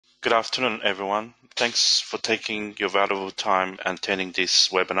Good afternoon, everyone. Thanks for taking your valuable time and attending this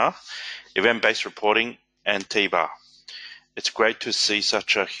webinar, Event-Based Reporting and TBAR. It's great to see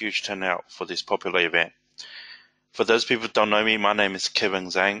such a huge turnout for this popular event. For those people who don't know me, my name is Kevin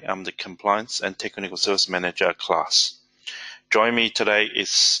Zhang. I'm the Compliance and Technical Service Manager at CLASS. Joining me today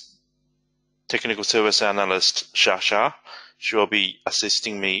is Technical Service Analyst Shasha. She will be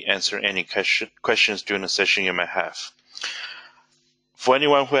assisting me answering any questions during the session you may have. For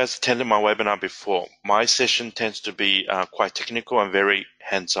anyone who has attended my webinar before, my session tends to be quite technical and very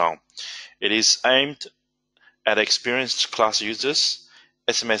hands-on. It is aimed at experienced CLASS users,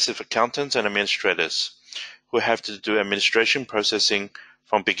 SMSF accountants and administrators who have to do administration processing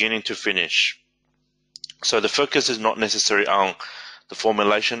from beginning to finish. So the focus is not necessarily on the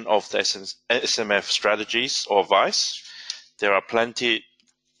formulation of the SMF strategies or advice. There are plenty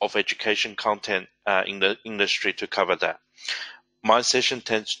of education content in the industry to cover that. My session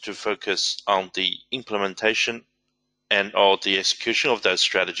tends to focus on the implementation and or the execution of those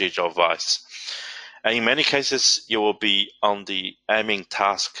strategies or advice. And in many cases, you will be on the aiming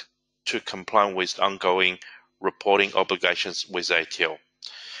task to comply with ongoing reporting obligations with ATL.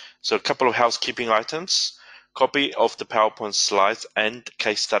 So a couple of housekeeping items. Copy of the PowerPoint slides and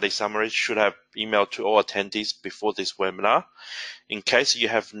case study summaries should have emailed to all attendees before this webinar. In case you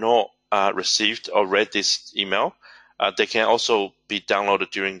have not received or read this email, they can also be downloaded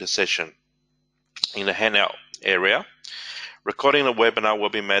during the session in the handout area. Recording the webinar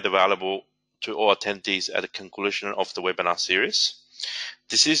will be made available to all attendees at the conclusion of the webinar series.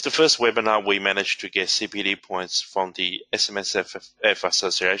 This is the first webinar we managed to get CPD points from the SMSF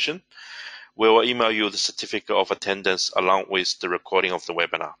Association. We will email you the certificate of attendance along with the recording of the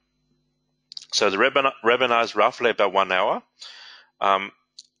webinar. So the webinar is roughly about 1 hour.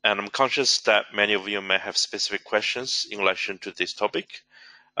 And I'm conscious that many of you may have specific questions in relation to this topic.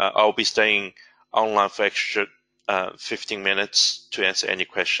 I'll be staying online for extra 15 minutes to answer any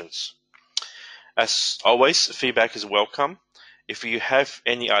questions. As always, feedback is welcome. If you have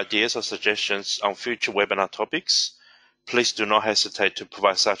any ideas or suggestions on future webinar topics, please do not hesitate to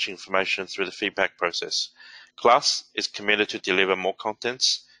provide such information through the feedback process. CLASS is committed to deliver more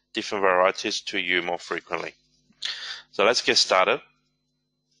contents, different varieties to you more frequently. So let's get started.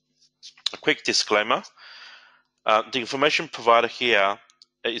 A quick disclaimer. The information provided here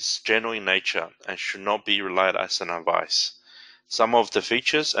is general in nature and should not be relied as an advice. Some of the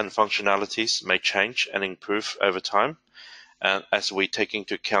features and functionalities may change and improve over time as we take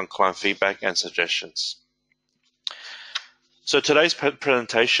into account client feedback and suggestions. So today's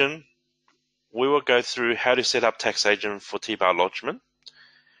presentation, we will go through how to set up tax agent for TBAR lodgement.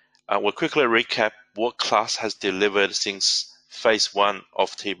 We'll quickly recap what CLASS has delivered since phase 1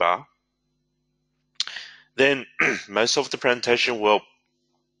 of TBAR. Then most of the presentation will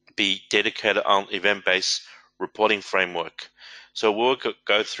be dedicated on event-based reporting framework. So we'll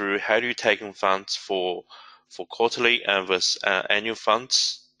go through how do you take in funds for quarterly and versus annual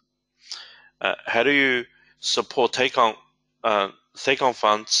funds. How do you support take on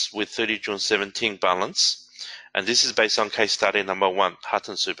funds with 30 June 17 balance? And this is based on case study number 1,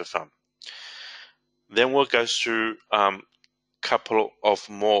 Hutton Super Fund. Then we'll go through a couple of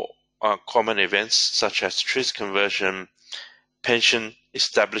more common events such as trust conversion, pension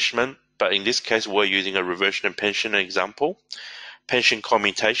establishment, but in this case we're using a reversion and pension example, pension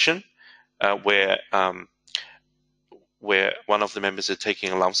commutation, where one of the members is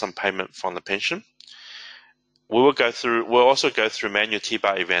taking a lump sum payment from the pension. We'll also go through manual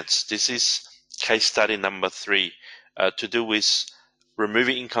TBAR events. This is case study number 3 to do with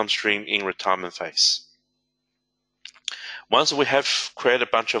removing income stream in retirement phase. Once we have created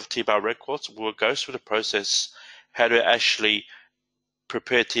a bunch of TBAR records, we'll go through the process how to actually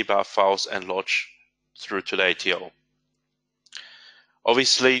prepare TBAR files and lodge through to the ATL.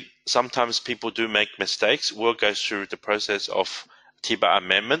 Obviously, sometimes people do make mistakes. We'll go through the process of TBAR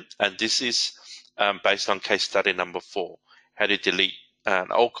amendment, and this is based on case study number 4, how to delete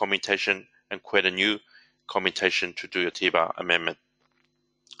an old commutation and create a new commutation to do your TBAR amendment.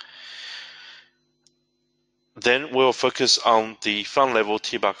 Then we'll focus on the fund level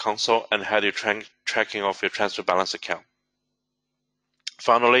TBAR console and how to tracking of your transfer balance account.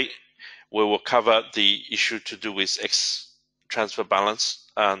 Finally, we will cover the issue to do with transfer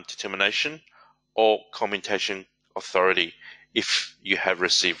balance determination or commutation authority if you have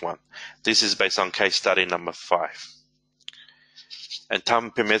received one. This is based on case study number 5. And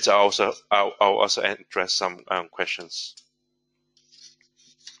time permits, I'll also address some questions.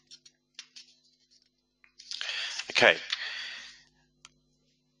 Okay.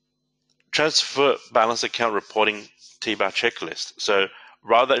 Transfer balance account reporting TBAR checklist. So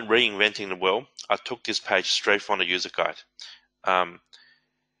Rather than reinventing the wheel, I took this page straight from the user guide.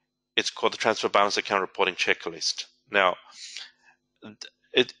 It's called the Transfer Balance Account Reporting Checklist. Now,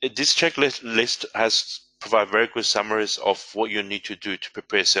 this checklist has provide very good summaries of what you need to do to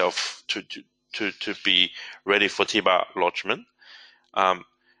prepare yourself to be ready for TBAR lodgement.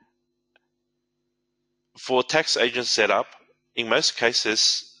 For tax agent setup, in most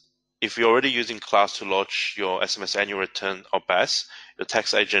cases, if you're already using Class to lodge your SMS annual return or BAS, your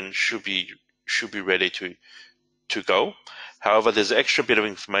tax agent should be ready to go. However, there's an extra bit of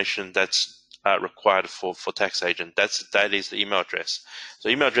information that's required for tax agent. That is the email address. So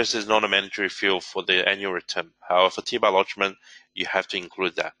email address is not a mandatory field for the annual return. However, for TBAR lodgement, you have to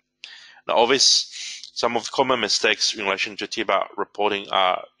include that. Now, obviously, some of the common mistakes in relation to TBAR reporting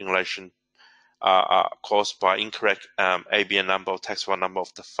are caused by incorrect ABN number or tax file number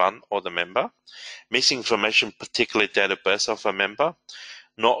of the fund or the member, missing information, particularly date of birth of a member,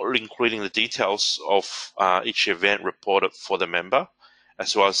 not including the details of each event reported for the member,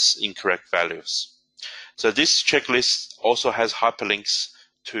 as well as incorrect values. So this checklist also has hyperlinks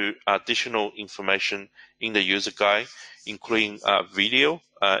to additional information in the user guide, including video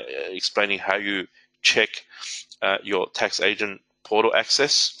explaining how you check your tax agent portal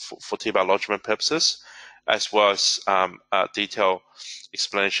access for TBAR lodgement purposes, as well as detailed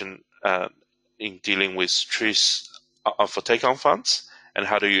explanation in dealing with TRIS for take-home funds and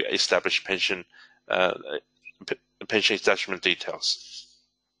how do you establish pension establishment details.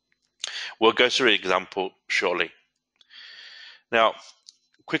 We'll go through an example shortly. Now,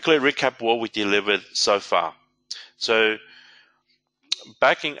 quickly recap what we delivered so far. So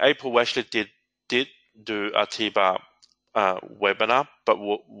back in April, we actually did do a TBAR webinar, but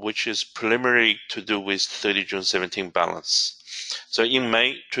which is preliminary to do with 30 June 17 balance. So in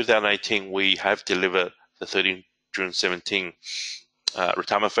May 2018, we have delivered the 30 June 17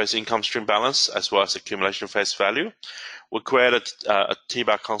 retirement phase income stream balance as well as accumulation phase value. We created a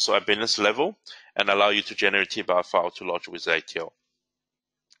TBAR console at business level and allow you to generate TBAR file to lodge with ATO.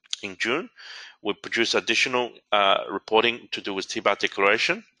 In June, we produced additional reporting to do with TBAR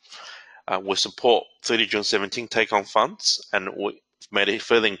declaration. We support 30 June 17 take-home funds, and we made a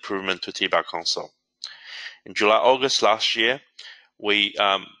further improvement to TBAR console. In July, August last year, we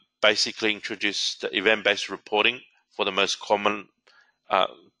basically introduced the event-based reporting for the most common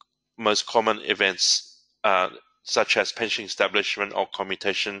events, such as pension establishment or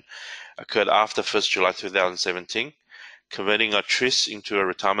commutation occurred after 1st July 2017, converting a TRIS into a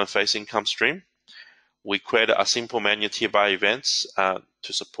retirement phase income stream. We created a simple manual TBAR events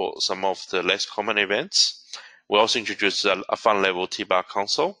to support some of the less common events. We also introduced a fund level TBAR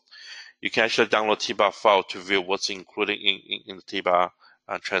console. You can actually download TBAR file to view what's included in the TBAR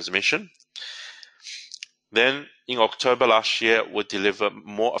transmission. Then in October last year, we delivered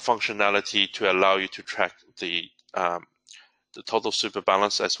more functionality to allow you to track the total super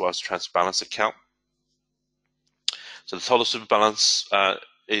balance as well as transfer balance account. So the total super balance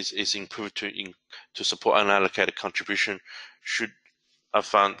is improved to support unallocated contribution should a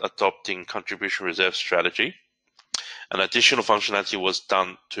fund adopting contribution reserve strategy. An additional functionality was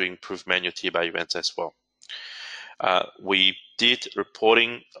done to improve manual TBAR events as well. We did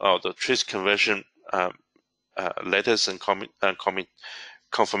reporting of the TRIS conversion letters and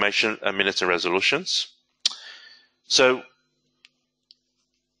confirmation minutes and resolutions. So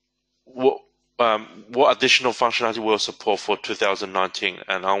what additional functionality will support for 2019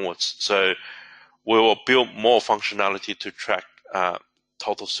 and onwards? So we will build more functionality to track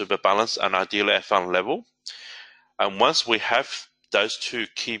total super balance and ideally at fund level. And once we have those two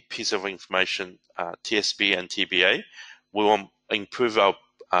key pieces of information, TSB and TBA, we will improve our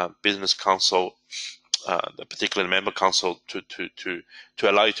business console, particularly the member console, to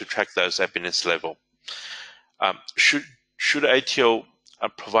allow you to track those at business level. Should ATO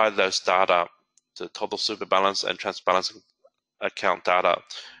provide those data, the total super balance and transfer balance account data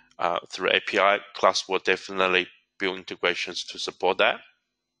through API, Class will definitely build integrations to support that.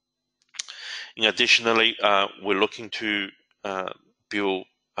 In additionally, we're looking to build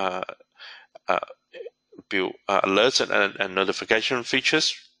alerts and notification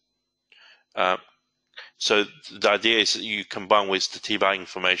features. So the idea is that you combine with the TBAR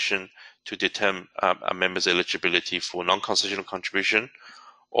information to determine a member's eligibility for non-concessional contribution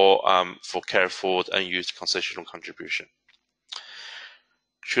or for carry forward and used concessional contribution.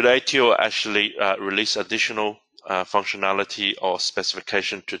 Should ATO actually release additional functionality or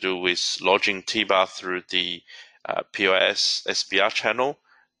specification to do with lodging TBAR through the POS SBR channel,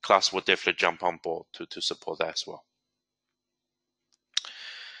 Class will definitely jump on board to support that as well.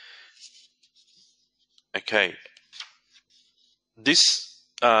 Okay, this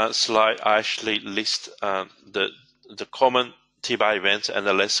slide, I actually list the common TBAR events and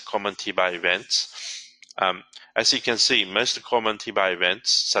the less common TBAR events. As you can see, most common TBAR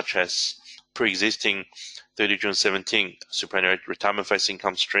events, such as pre-existing 30 June 17 superannuation retirement phase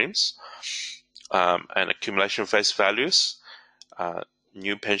income streams and accumulation phase values,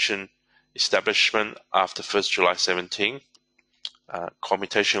 new pension establishment after 1st July 17,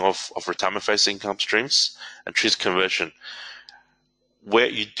 commutation of retirement phase income streams, and TRIS conversion. Where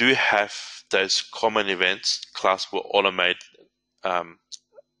you do have those common events, class will automate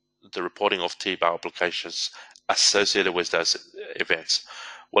the reporting of TBAR applications associated with those events.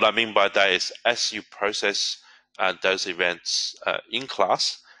 What I mean by that is, as you process those events in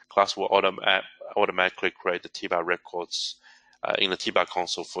class will automatically create the TBAR records in the TBAR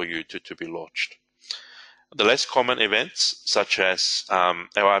console for you to be lodged. The less common events, such as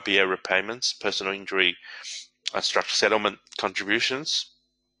LRBA repayments, personal injury, structured settlement contributions,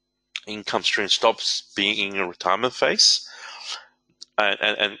 income stream stops being in a retirement phase,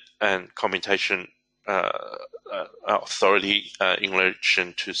 and commutation authority in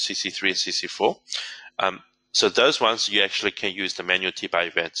relation to CC3 and CC4. So those ones you actually can use the manual TBAR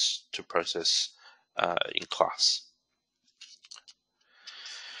events to process in class.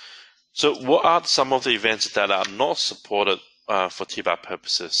 So what are some of the events that are not supported for TBAR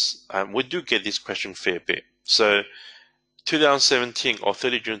purposes? We do get this question a fair bit. So 2017 or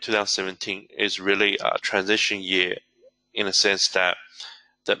 30 June 2017 is really a transition year in a sense that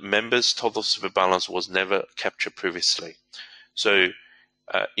the members' total super balance was never captured previously. So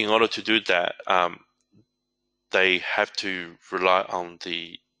in order to do that, they have to rely on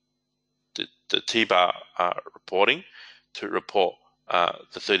the TBAR reporting to report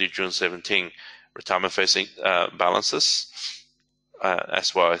the 30 June 17 retirement facing balances,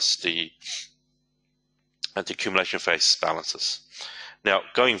 as well as the accumulation phase balances. Now,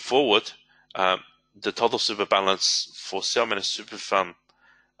 going forward, the total super balance for self-managed super fund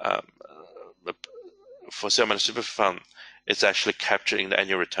is actually captured in the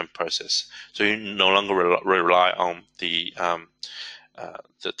annual return process. So you no longer rely on the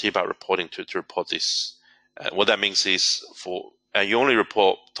TBAR reporting to report this. What that means is you only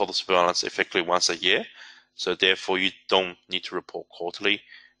report total super balance effectively once a year. So therefore, you don't need to report quarterly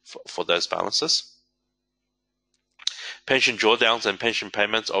for those balances. Pension drawdowns and pension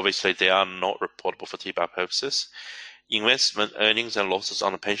payments, obviously, they are not reportable for TBAR purposes. Investment earnings and losses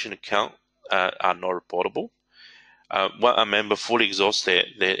on a pension account are not reportable. When a member fully exhausts their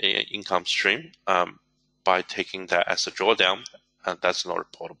income stream by taking that as a drawdown, that's not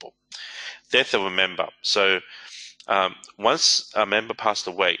reportable. Death of a member. So once a member passed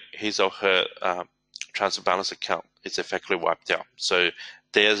away, his or her transfer balance account is effectively wiped out. So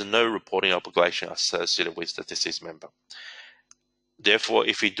there's no reporting obligation associated with the deceased member. Therefore,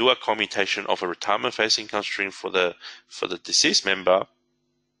 if we do a commutation of a retirement phase income stream for the deceased member,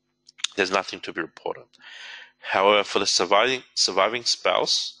 there's nothing to be reported. However, for the surviving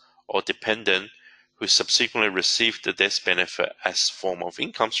spouse or dependent who subsequently received the death benefit as form of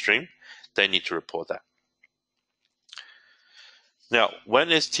income stream, they need to report that. Now, when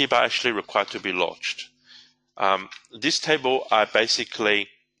is TBAR actually required to be lodged? This table, I basically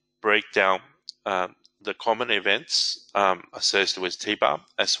break down the common events associated with TBAR,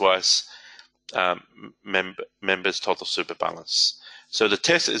 as well as members' total super balance. So the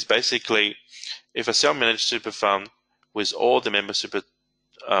test is basically, if a self-managed super fund with all the member super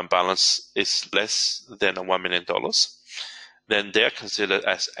balance is less than $1 million, then they are considered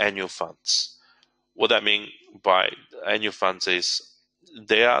as annual funds. What that means by annual funds is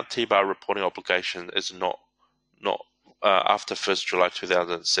their TBAR reporting obligation is not after 1st July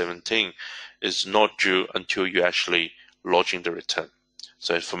 2017 is not due until you actually lodging the return.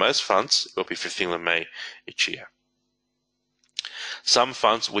 So for most funds, it will be 15th of May each year. Some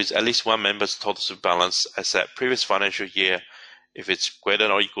funds with at least one member's total super balance as at previous financial year, if it's greater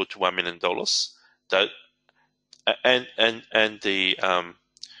than or equal to $1 million,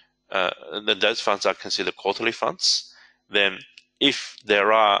 then those funds are considered quarterly funds. Then if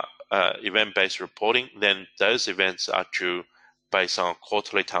there are event-based reporting, then those events are due based on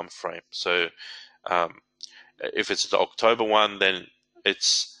quarterly time frame. So if it's the October one, then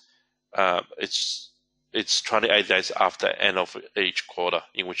it's 28 days after the end of each quarter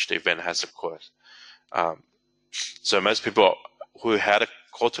in which the event has occurred. So most people who had a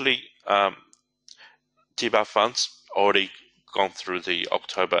quarterly TBAR funds already gone through the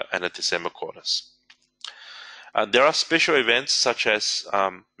October and the December quarters. There are special events such as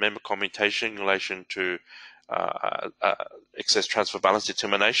member commutation in relation to excess transfer balance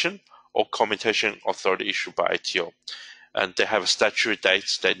determination or commutation authority issued by ATO. and they have statutory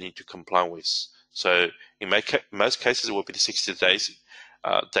dates they need to comply with. So in most cases, it will be the 60 days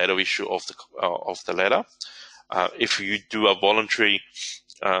date of issue of the letter. If you do a voluntary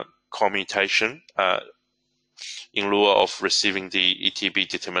commutation in lieu of receiving the ETB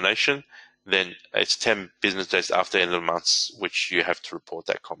determination, then it's 10 business days after the end of the month which you have to report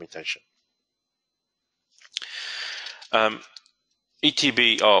that commutation.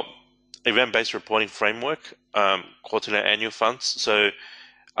 ETB, or event-based reporting framework, quarterly and annual funds. So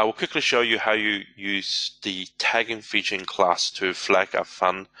I will quickly show you how you use the tagging feature in class to flag a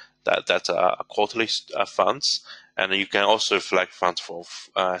fund that's a quarterly funds, and you can also flag funds for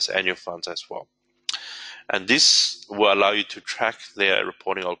as annual funds as well. And this will allow you to track their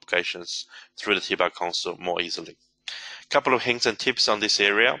reporting obligations through the TBAR console more easily. A couple of hints and tips on this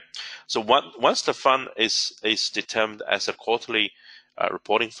area. So once the fund is determined as a quarterly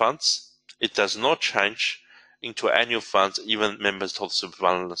reporting funds, it does not change into annual funds even members' total super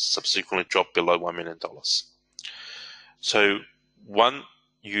balance subsequently drop below $1 million. So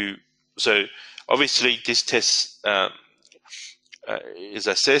obviously this test is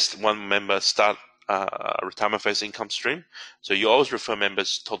assessed one member start retirement phase income stream. So you always refer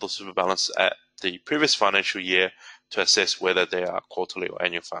members' total super balance at the previous financial year to assess whether they are quarterly or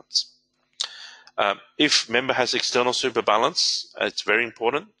annual funds. If member has external super balance, it's very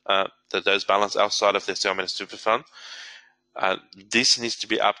important that those balance outside of their self-managed super fund. This needs to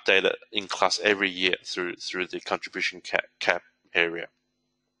be updated in class every year through the contribution cap area.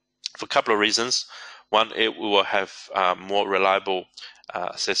 For a couple of reasons. One, it will have more reliable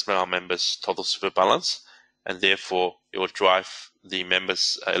assessment on members' total super balance, and therefore it will drive the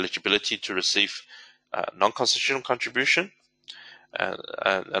members' eligibility to receive non-concessional contribution and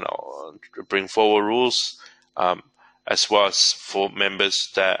bring forward rules, as well as for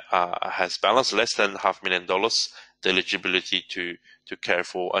members that has balance less than $500,000, the eligibility to carry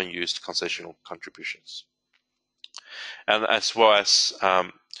for unused concessional contributions. And as well as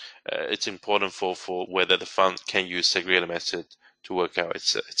it's important for whether the fund can use segregated method to work out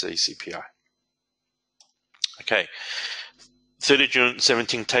its ACPI. Okay, 30 June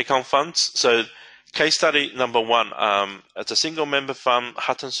 17 take-home funds. So case study number 1, it's a single member fund,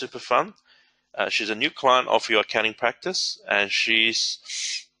 Hutton Super Fund. She's a new client of your accounting practice, and she's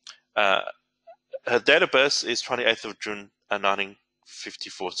her date of birth is 28th of June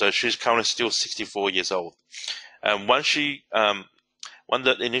 1954. So she's currently still 64 years old. And when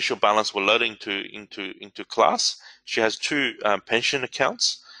the initial balance will load into class, she has 2 pension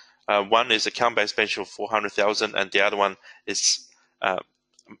accounts. One is account-based pension of 400,000, and the other one is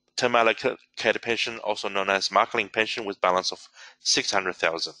term allocated pension, also known as marketing pension, with balance of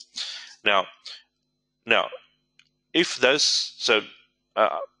 600,000. Now, if those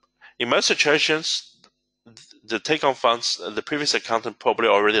in most situations, the take-home funds, the previous accountant probably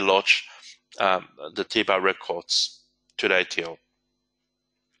already lodged the TBAR records to the ATO.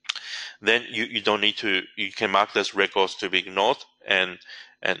 Then you don't need to. You can mark those records to be ignored,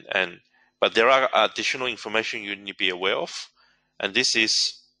 but there are additional information you need to be aware of, and this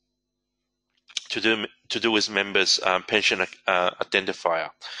is to do with members' pension identifier,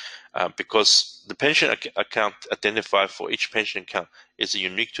 because the pension account identifier for each pension account is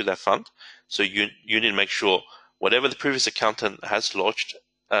unique to that fund. So you need to make sure whatever the previous accountant has lodged,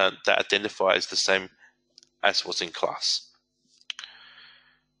 that identifier is the same as what's in class.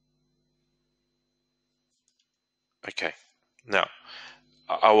 Okay, now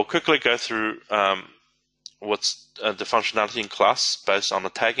I will quickly go through what's the functionality in class based on the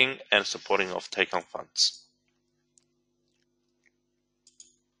tagging and supporting of take-home funds.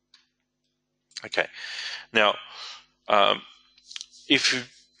 Okay, now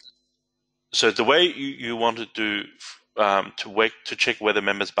so the way you want to do to check whether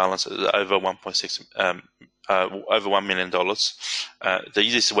members' balance is over over $1 million, the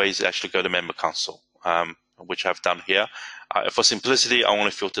easiest way is to actually go to member console, which I've done here. For simplicity, I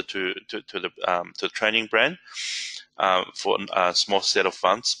only filter to the training brand for a small set of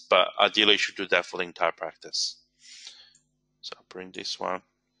funds, but ideally you should do that for the entire practice. So I'll bring this one.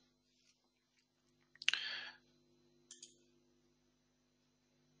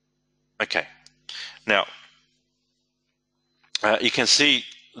 Okay, now you can see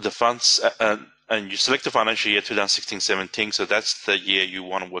the funds, and you select the financial year 2016-17, so that's the year you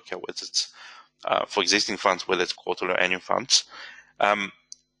want to work out whether it's for existing funds, whether it's quarterly or annual funds.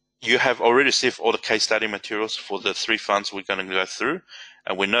 You have already received all the case study materials for the 3 funds we're going to go through,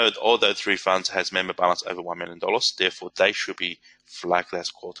 and we know that all those 3 funds has member balance over $1 million, therefore they should be flagged as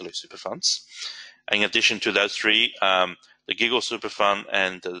quarterly super funds. In addition to those 3, the Giggle Super Fund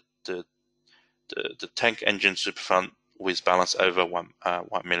and the Tank Engine Super Fund with balance over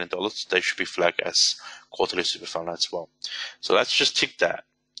 $1 million, they should be flagged as quarterly super fund as well. So let's just tick that.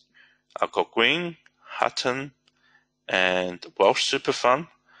 I've got Green, Hutton, and Welsh super fund,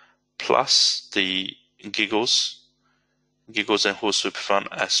 plus the Giggles and Who super fund,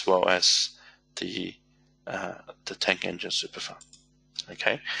 as well as the Tank Engine super fund.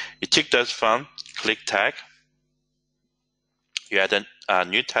 Okay, you tick those fund, click tag, you add a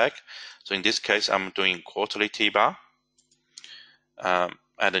new tag. So in this case, I'm doing quarterly TBAR.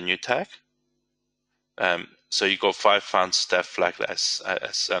 Add a new tag. So you got 5 funds that flagged as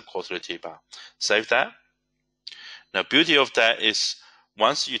quarterly TBAR. Save that. Now, beauty of that is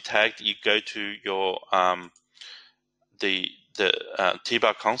once you tagged, you go to your the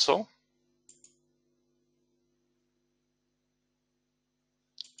TBAR console.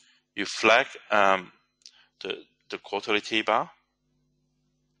 You flag the quarterly TBAR.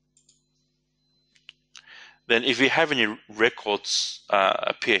 Then if you have any records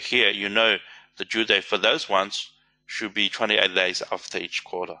appear here, you know the due date for those ones should be 28 days after each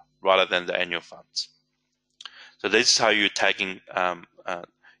quarter rather than the annual funds. So this is how you're tagging,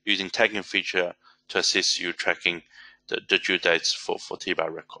 using tagging feature to assist you tracking the due dates for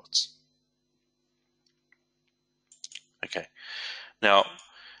TBAR records. Okay. Now,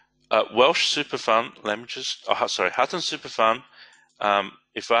 Welsh Super Fund, Hutton Super Fund,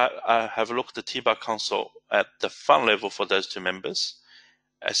 if I have a look at the TBAR console at the fund level for those 2 members,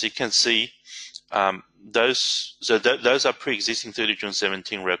 as you can see, those are pre-existing 30 June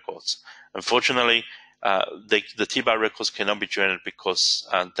 17 records. Unfortunately, the TBAR records cannot be generated because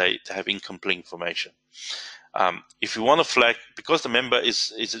they have incomplete information. If you want to flag, because the member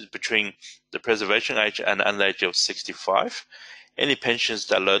is between the preservation age and under age of 65, any pensions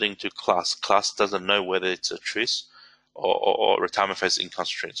that are loading to class doesn't know whether it's a TRIS or retirement phase income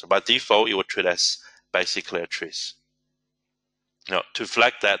stream. So by default, it will treat as basically a TRIS. Now, to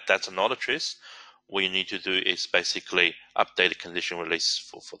flag that's not a TRIS, what you need to do is basically update the condition release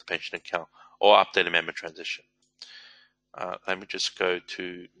for the pension account or update the member transition. Let me just go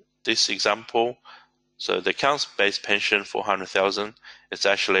to this example. So the accounts-based pension, 400,000, it's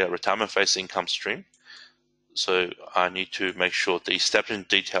actually a retirement phase income stream. So I need to make sure the establishment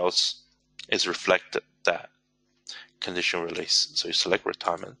details is reflected that condition release. So you select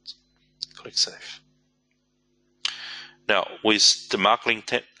retirement, click save. Now with the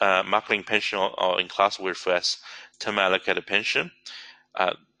marketing pension or in class we refer as term allocated pension,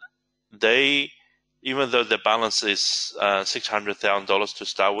 even though the balance is $600,000 to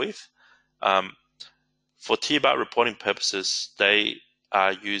start with, for TBAR reporting purposes, they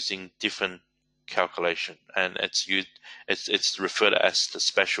are using different calculation, and it's referred as the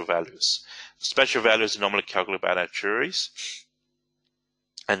special values. Special values are normally calculated by actuaries,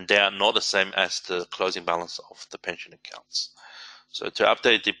 and they are not the same as the closing balance of the pension accounts. So to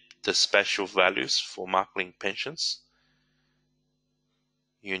update the special values for marketing pensions,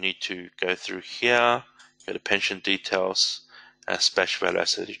 you need to go through here, go to pension details, and special value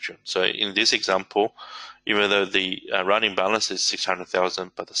as 30 June. So in this example, even though the running balance is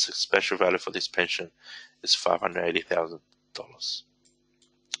 600,000, but the special value for this pension is $580,000.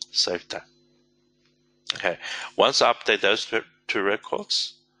 Save that. Okay. Once I update those 2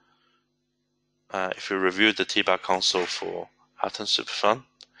 records, if you review the TBAR console for Hutton Super Fund,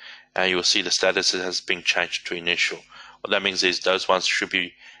 you will see the status has been changed to initial. What that means is those ones should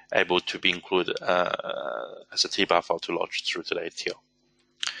be able to be included as a TBAR file to lodge through to the ATL.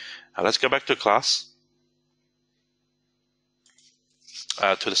 Let's go back to class.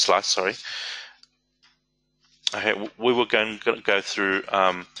 To the slides, sorry. Okay, we were going to go through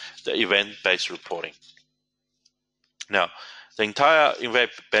the event-based reporting. Now, the entire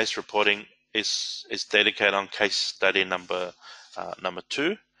event-based reporting is dedicated on case study number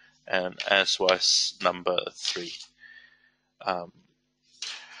 2 and as well as number 3.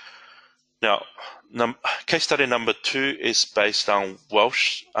 Now, case study number 2 is based on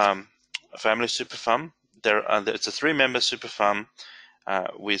Welsh Family Super Fund. It's a 3-member super fund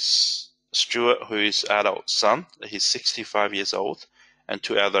with Stuart, who is adult son. He's 65 years old, and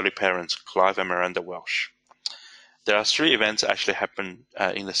 2 elderly parents, Clive and Miranda Welsh. There are 3 events that actually happened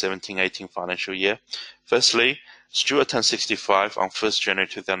in the 17-18 financial year. Firstly, Stuart turned 65 on 1st January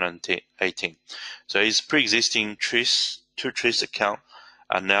 2018. So his pre-existing TRIS, 2 TRIS account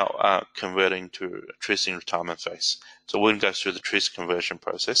are now converting to TRIS in retirement phase. So we'll go through the TRIS conversion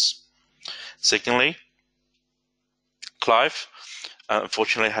process. Secondly, Clive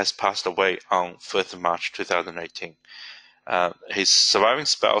unfortunately has passed away on 1st of March 2018. His surviving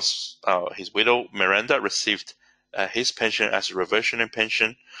spouse, his widow Miranda, received his pension as a reversionary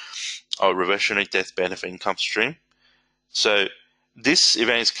pension or reversionary death benefit income stream. So this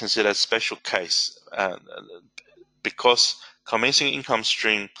event is considered a special case because commencing income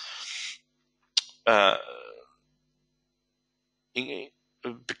stream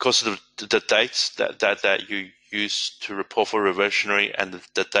because of the dates that you use to report for reversionary and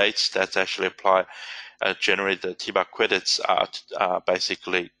the dates that actually apply generate the TBAR credits are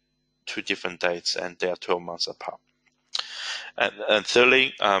basically two different dates, and they are 12 months apart. And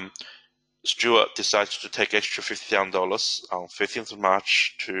thirdly, Stuart decides to take extra $50,000 on 15th of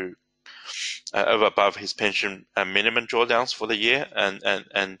March to over above his pension minimum drawdowns for the year,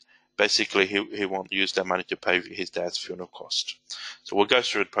 and basically he won't use that money to pay his dad's funeral cost. So we'll go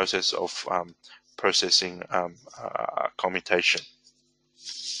through the process of processing commutation.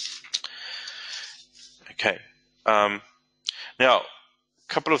 Okay. Now, a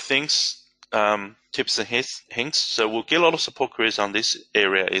couple of things, tips and hints. So we'll get a lot of support queries on this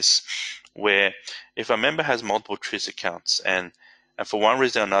area is where if a member has multiple TRIS accounts and for one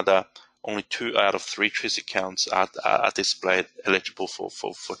reason or another, only 2 out of 3 TRIS accounts are displayed eligible for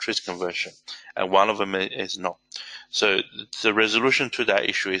TRIS conversion, and one of them is not. So the resolution to that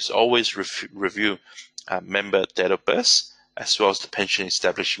issue is always review member date of birth as well as the pension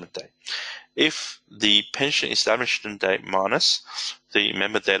establishment date. If the pension establishment date minus the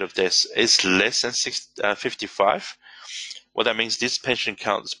member date of death is less than 55, what that means, this pension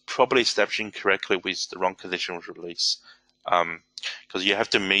account is probably established incorrectly with the wrong condition of release. Because you have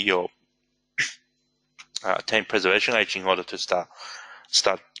to meet your attain preservation age in order to start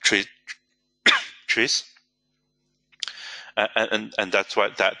TRIS, and that's why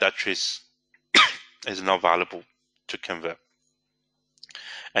that TRIS is not valuable to convert.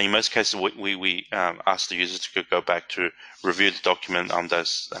 And in most cases, we ask the users to go back to review the document on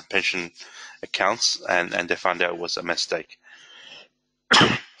those pension accounts, and they found out it was a mistake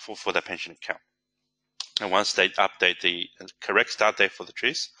for the pension account. And once they update the correct start date for the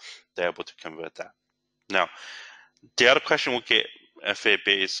TRIS, they're able to convert that. Now, the other question we'll get a fair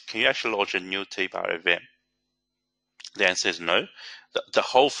bit is, can you actually launch a new TBAR event? The answer is no. The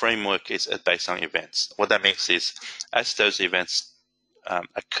whole framework is based on events. What that means is, as those events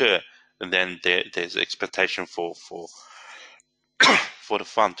occur, and then there's expectation for the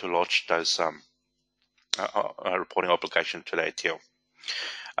fund to launch those reporting obligation to the ATL.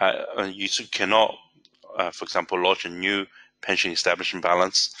 You cannot, for example, launch a new pension establishment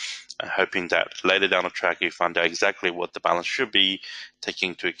balance, hoping that later down the track you find out exactly what the balance should be, taking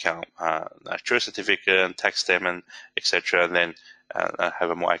into account actuarial certificate and tax statement, etc., and then have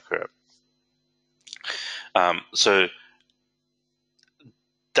a more accurate. So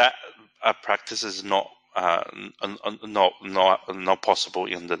that practice is not possible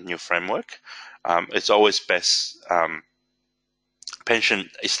in the new framework. It's always best pension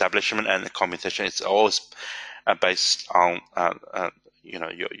establishment and commutation. It's always based on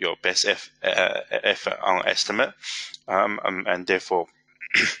your best effort on estimate, and therefore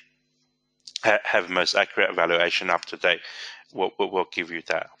have most accurate evaluation up to date. Will give you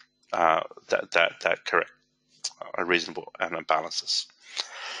that correct, reasonable balances.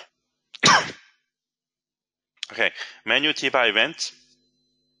 Okay, manual TBAR event.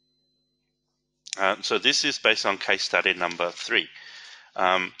 So this is based on case study number 3.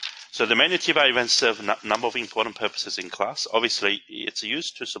 So the manual TBAR events serve a number of important purposes in class. Obviously, it's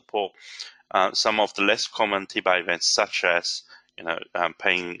used to support some of the less common TBAR events, such as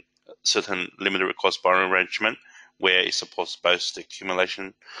paying certain limited recourse borrowing arrangement, where it supports both the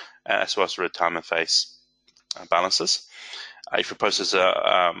accumulation as well as the retirement phase balances. If it poses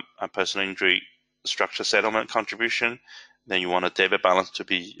a personal injury structure settlement contribution, then you want a debit balance to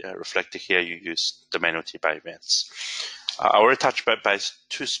be reflected here. You use the manual TBAR events. I already touched base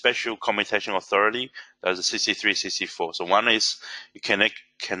 2 special commutation authority. Those are CC3, CC4. So one is you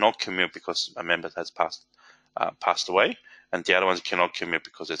cannot commute because a member has passed away, and the other one cannot commute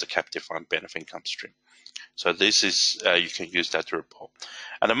because there's a captive fund benefit income stream. So this is you can use that to report.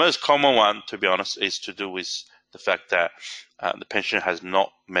 And the most common one, to be honest, is to do with the fact that the pension has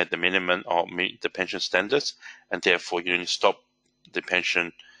not met the minimum or meet the pension standards, and therefore you need to stop the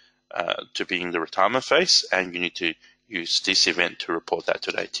pension to be in the retirement phase, and you need to use this event to report that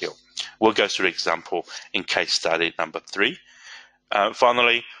to the ATL. We'll go through the example in case study number 3.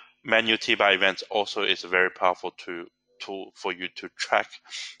 Finally, manual TBAR events also is a very powerful tool for you to track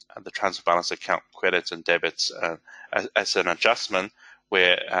the transfer balance account credits and debits as an adjustment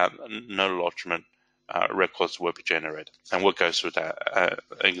where no lodgement records will be generated. And we'll go through that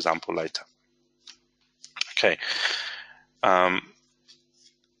example later. Okay.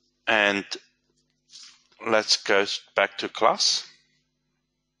 And let's go back to class.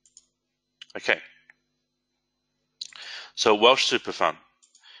 Okay. So Welsh Super Fund.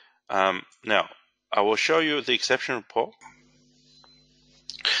 Now, I will show you the exception report.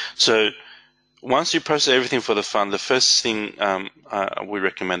 So once you process everything for the fund, the first thing we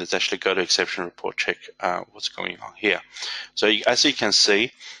recommend is actually go to exception report, check what's going on here. So as you can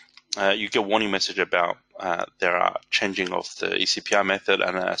see, you get a warning message about there are changing of the ECPR method,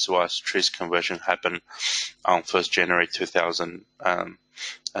 and as well as TRIS conversion happened on 1st January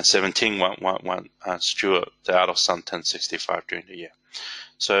 2017 when Stuart, the adult son, turned 65 during the year.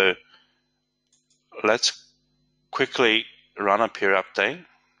 So let's quickly run a peer update.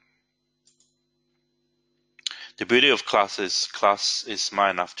 The beauty of class is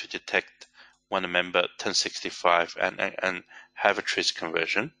smart enough to detect when a member turns 65 and have a TRIS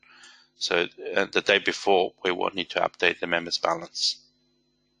conversion. So the day before, we will need to update the member's balance.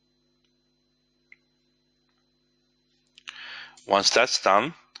 Once that's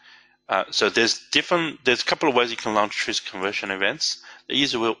done, so there's a couple of ways you can launch TRIS conversion events.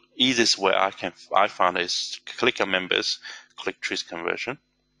 The easiest way I found is click on members, click TRIS conversion.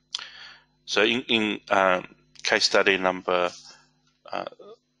 So in case study number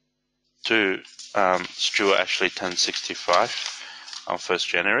 2, Stuart actually turned 65 on 1st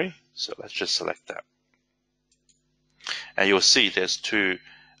January. So let's just select that. And you'll see there's 2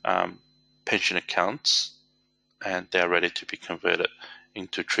 pension accounts, and they're ready to be converted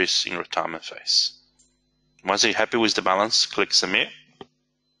into TRIS in retirement phase. Once you're happy with the balance, click submit.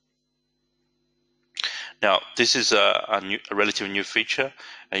 Now, this is a relatively new feature.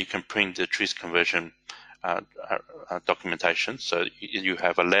 You can print the TRIS conversion documentation. So you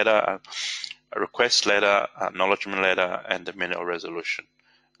have a letter, a request letter, a acknowledgement letter, and the minute of resolution,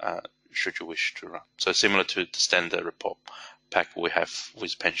 should you wish to run. So similar to the standard report pack we have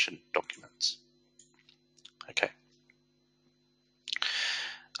with pension documents. Okay.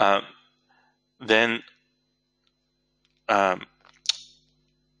 Then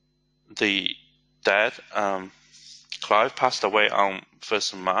the dad, Clive, passed away on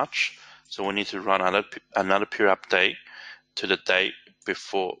 1st of March, so we need to run another peer update to the date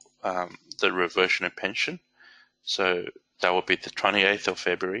before the reversion of pension. So that will be the 28th of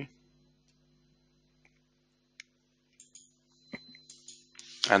February.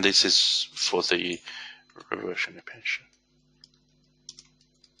 And this is for the reversion of pension.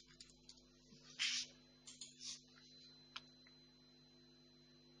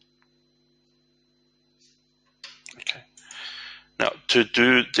 Okay. Now, to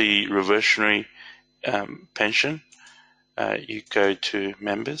do the reversionary pension, you go to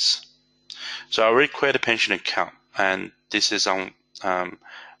members. So I already created a pension account, and this is on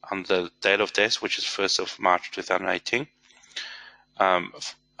the date of death, which is 1st of March 2018.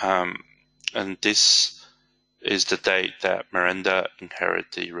 And this is the date that Miranda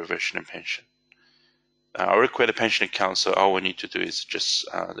inherited the reversion and pension. I already created a pension account, so all we need to do is just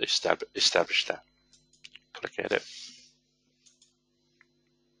establish that. Click Edit.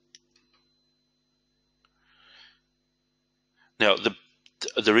 Now,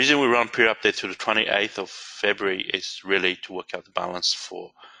 the reason we run peer update to the 28th of February is really to work out the balance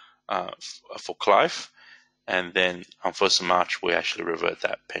for Clive, and then on 1st of March we actually revert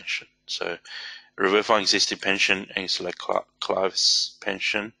that pension. So revert for existing pension and select Clive's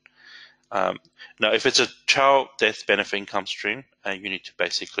pension. Now, if it's a child death benefit income stream, you need to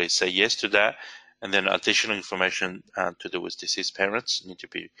basically say yes to that, and then additional information to do with deceased parents need to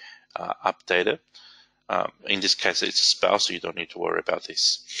be updated. In this case, it's a spouse, so you don't need to worry about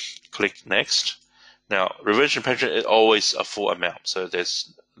this. Click next. Now, reversion pension is always a full amount, so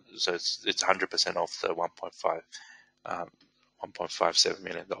it's 100% of the $1.57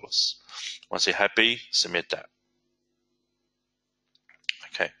 million. Once you're happy, submit that.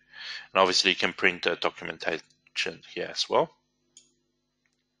 Okay, and obviously you can print the documentation here as well.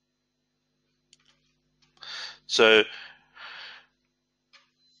 So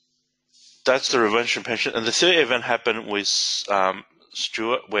that's the reversion pension. And the third event happened with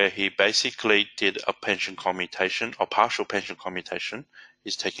Stuart, where he basically did a pension commutation or partial pension commutation.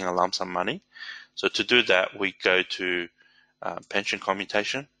 He's taking a lump sum money. So to do that, we go to pension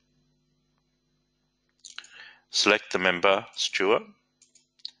commutation, select the member, Stuart.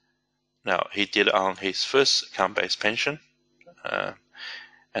 Now, he did on his first account-based pension,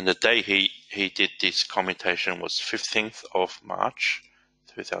 and the day he did this commutation was 15th of March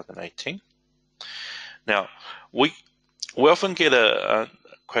 2018. Now, we often get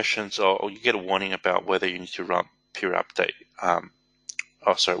questions or you get a warning about whether you need to run peer update.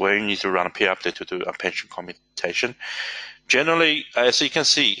 Where you need to run a peer update to do a pension commutation. Generally, as you can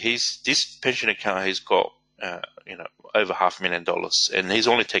see, this pension account has got over $500,000, and he's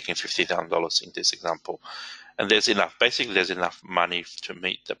only taking $50,000 in this example. And there's enough, basically there's enough money to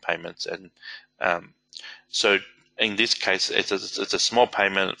meet the payments. And so in this case, it's a small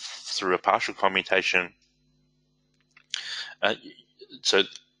payment through a partial commutation. So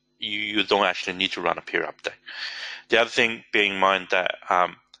you don't actually need to run a peer update. The other thing, bear in mind that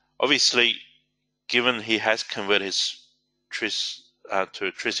obviously, given he has converted his TRIS to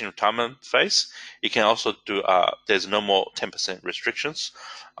a TRIS in retirement phase, he can also do, there's no more 10% restrictions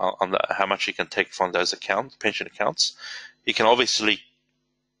on how much he can take from those accounts, pension accounts. He can obviously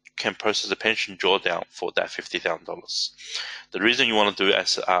process a pension drawdown for that $50,000. The reason you want to do it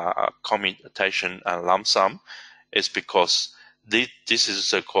as a commutation lump sum is because this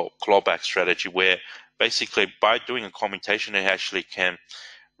is a clawback strategy where basically by doing a commutation, he actually can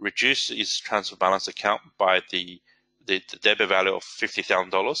reduce his transfer balance account by the debit value of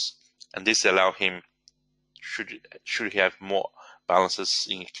 $50,000, and this allow him, should he have more balances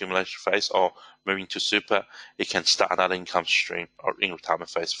in accumulation phase or moving to super, he can start another income stream or in retirement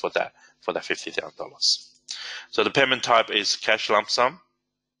phase for that $50,000. So the payment type is cash lump sum,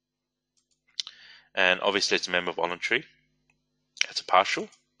 and obviously it's member voluntary. It's a partial.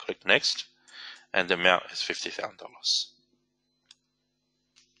 Click next, and the amount is $50,000.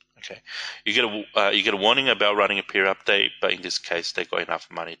 Okay, you get a warning about running a peer update, but in this case, they got enough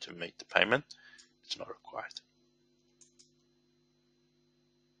money to make the payment. It's not required.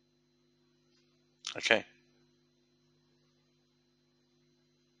 Okay.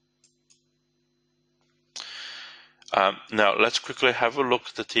 Now let's quickly have a look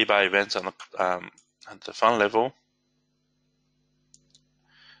at the TBAR events at the fund level.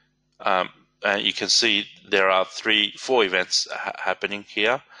 And you can see there are 4 events happening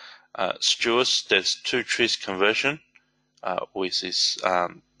here. Stewards, there's 2 TRIS conversion, which is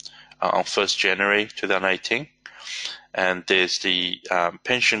on 1st January 2018, and there's the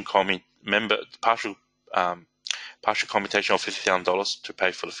pension member partial commutation of $50,000 to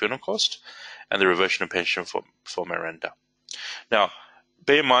pay for the funeral cost, and the reversion of pension for Miranda. Now,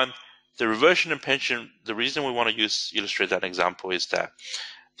 bear in mind, the reversion of pension, the reason we want to illustrate that example is that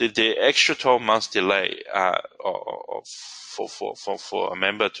the extra 12 months delay for a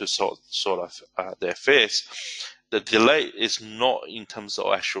member to sort of their affairs, the delay is not in terms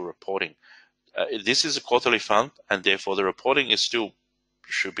of actual reporting. This is a quarterly fund, and therefore the reporting is still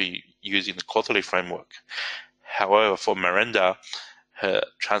should be using the quarterly framework. However, for Miranda, her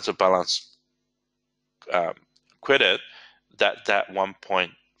transfer balance credit, that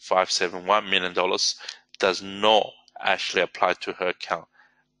 $1.571 million does not actually apply to her account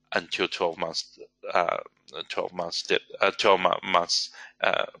until 12 months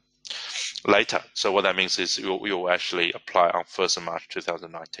later. So what that means is you will actually apply on 1st of March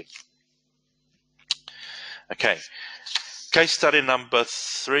 2019. Okay. Case study number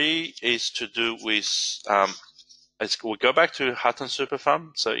 3 is to do with, we'll go back to Hutton Super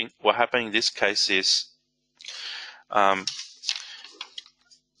Fund. So what happened in this case is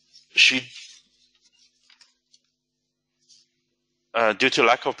she, due to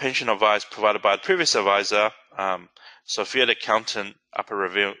lack of pension advice provided by the previous advisor, Sophia the accountant, upon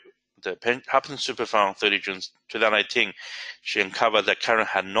review the Hutton Super Fund on 30 June 2018, she uncovered that Karen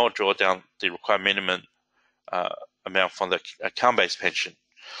had not drawn down the required minimum amount from the account-based pension.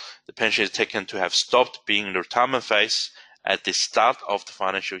 The pension is taken to have stopped being in the retirement phase at the start of the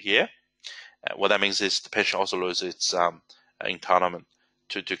financial year. What that means is the pension also loses its entitlement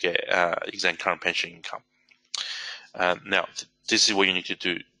to get exempt current pension income. Now, this is what you need to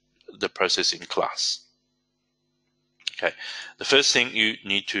do, the process in class. Okay, the first thing, you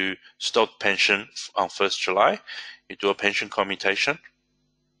need to stop pension on 1st July. You do a pension commutation.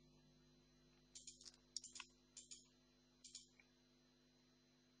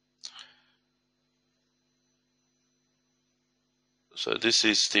 So this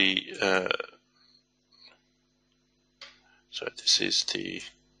is the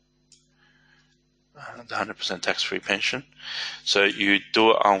 100% tax-free pension. So you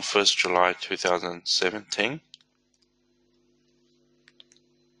do it on 1st July 2017.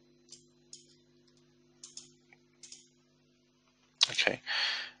 Okay,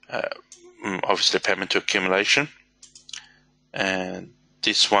 obviously payment to accumulation, and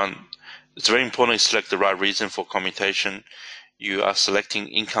this one, it's very important to select the right reason for commutation. You are selecting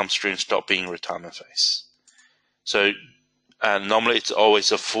income stream stop being retirement phase. So normally it's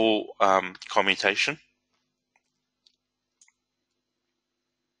always a full commutation.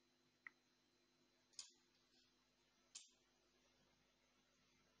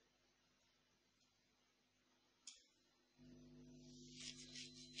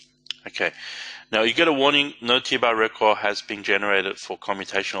 Okay, Now you get a warning, no TBAR record has been generated for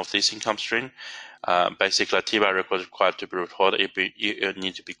commutation of this income stream. Basically, a TBAR record is required to be recorded. It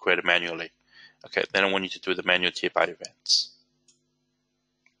needs to be created manually. Okay, then I want you to do the manual TBAR events.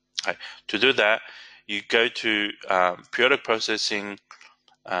 Okay. To do that, you go to periodic processing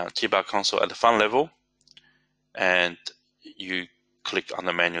TBAR console at the fund level, and you click on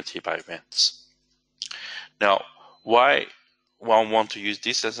the manual TBAR events. Now, why one want to use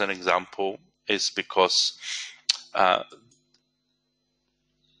this as an example is because to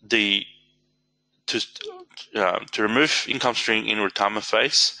remove income stream in retirement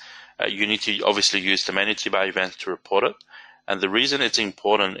phase, you need to obviously use the manual TBAR event to report it. And the reason it's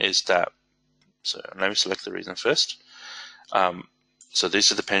important is that, so let me select the reason first. So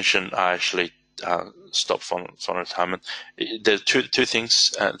this is the pension I actually stopped from retirement. There are two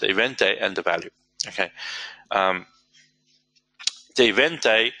things, the event day and the value. Okay. The event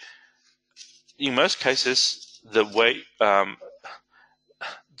day, in most cases, the way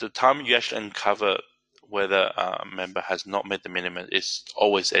the time you actually uncover whether a member has not met the minimum is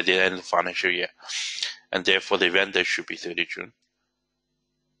always at the end of the financial year, and therefore the event day should be 30 June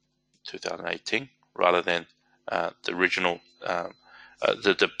 2018 rather than the original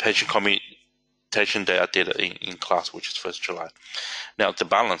the pension commutation day I did in class, which is 1st July. Now the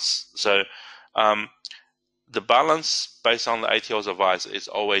balance. So the balance based on the ATO's advice is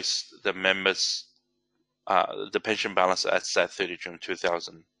always the members the pension balance at that 30 June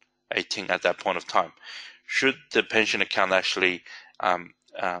 2018 at that point of time. Should the pension account actually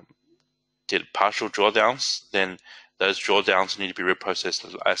did partial drawdowns, then those drawdowns need to be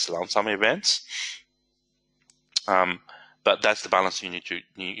reprocessed as lump sum events. But that's the balance you need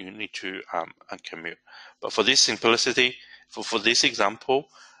to commute. But for this simplicity, for this example,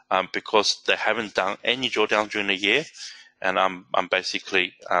 because they haven't done any drawdown during the year, and I'm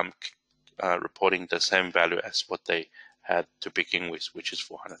basically reporting the same value as what they had to begin with, which is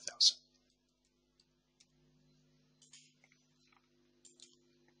 400,000.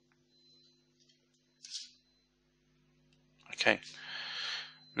 Okay.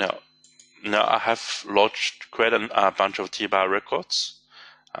 Now I have created a bunch of TBAR records.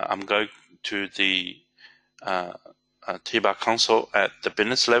 I'm going to the TBAR console at the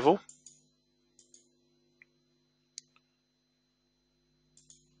business level.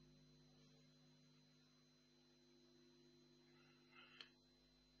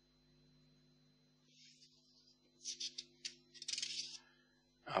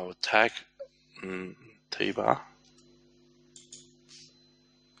 I will tag TBAR.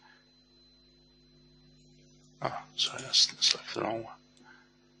 Oh, sorry, that's selected the wrong one.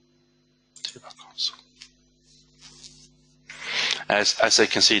 TBAR console. As you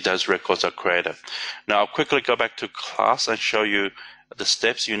can see, those records are created. Now I'll quickly go back to class and show you the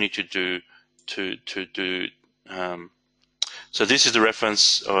steps you need to do to do. So this is the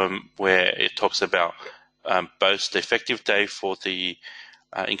reference where it talks about both the effective day for the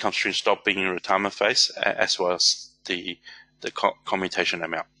income stream stop being in retirement phase, as well as the commutation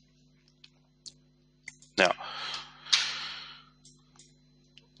amount. Now,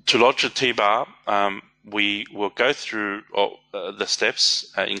 to lodge a TBAR, we will go through the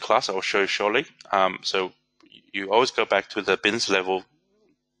steps in class. I will show you shortly. So you always go back to the business level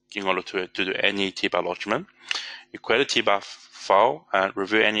in order to do any TBAR lodgement. You create a TBAR file and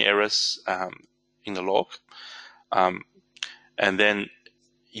review any errors in the log. And then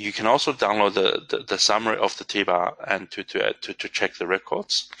you can also download the summary of the TBAR and to check the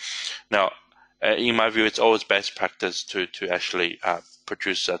records. Now, in my view, it's always best practice to actually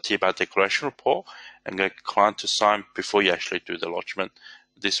produce a TBAR declaration report and get a client to sign before you actually do the lodgement.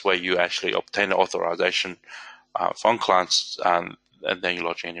 This way you actually obtain the authorization from clients and then you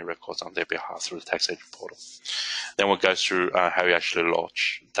lodge any records on their behalf through the tax agent portal. Then we'll go through how you actually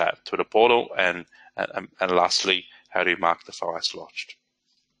lodge that to the portal, and lastly, how do you mark the file as lodged.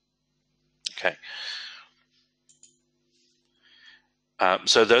 Okay.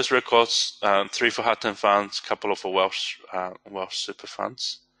 So those records, 3 for Hutton funds, couple of for Welsh super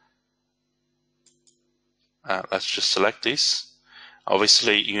funds. Let's just select these.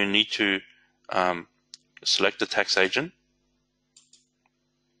 Obviously, you need to select the tax agent,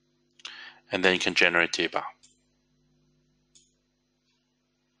 and then you can generate TBAR.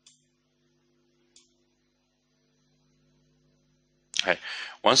 Okay.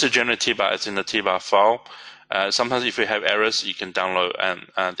 Once you generate TBAR, it's in the TBAR file. Sometimes if you have errors, you can download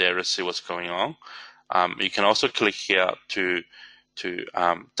and the errors, see what's going on. You can also click here to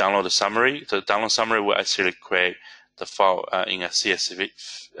download the summary. The download summary will actually create the file in a CSV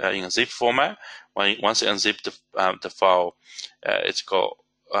in a zip format. Once you unzip the file, it's got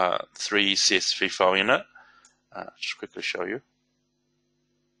 3 CSV file in it. Just quickly show you.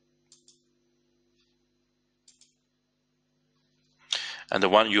 And the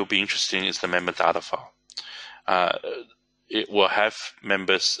one you'll be interested in is the member data file. It will have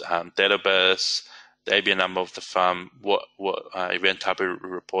members' date of birth, the ABN number of the firm, what event type of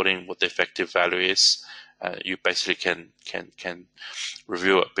reporting, what the effective value is. You basically can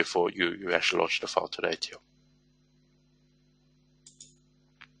review it before you actually launch the file to the ATL.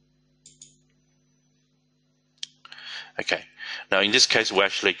 Okay, now in this case, we're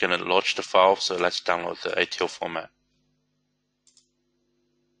actually going to launch the file, so let's download the ATL format.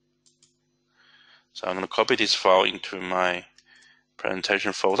 So I'm going to copy this file into my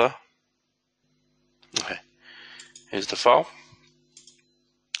presentation folder. Okay, here's the file.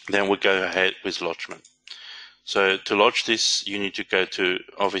 Then we'll go ahead with lodgement. So to lodge this, you need to go to,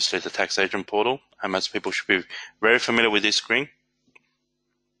 obviously, the tax agent portal, and most people should be very familiar with this screen.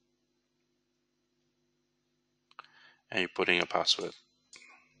 And you put in your password.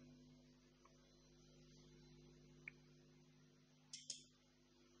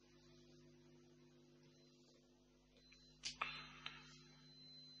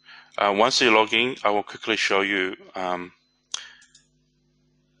 Once you log in, I will quickly show you how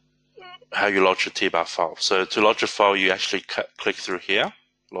you lodge a TBAR file. So to lodge a file, you actually click through here,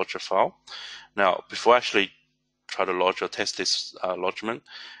 lodge a file. Now, before I actually try to lodge or test this lodgement,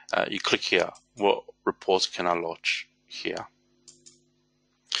 you click here, what reports can I lodge here?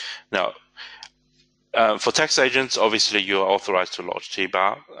 Now, for tax agents, obviously you are authorized to lodge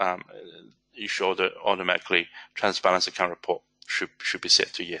TBAR. You should automatically transbalance account report should be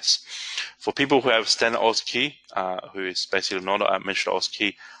set to yes. For people who have standard AUSKey, who is basically not an administrator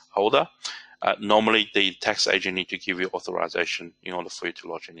AUSKey holder, normally the tax agent need to give you authorization in order for you to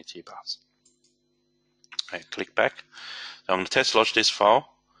lodge any TBARs. Okay, click back. So I'm going to test lodge this file.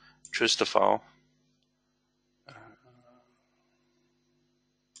 Choose the file.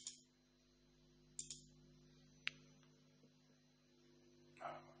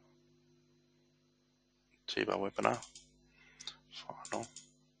 TBAR webinar. Final.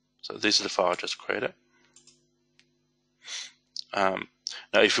 So this is the file I just created. Now,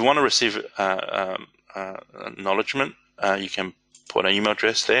 if you want to receive acknowledgement, you can put an email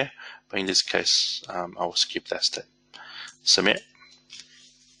address there, but in this case, I will skip that step. Submit.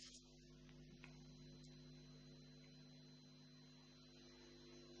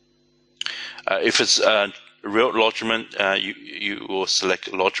 If it's a real lodgement, you will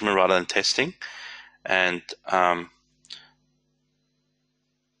select lodgement rather than testing, and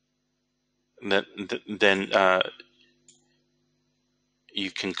then you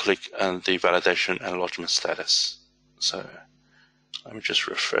can click the validation and lodgement status. So let me just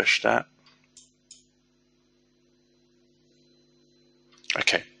refresh that.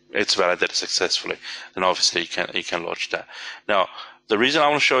 Okay, it's validated successfully. Then obviously you can lodge that. Now, the reason I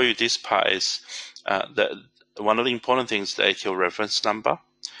want to show you this part is that one of the important things, the ATL reference number.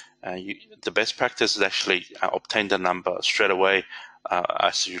 The best practice is actually obtain the number straight away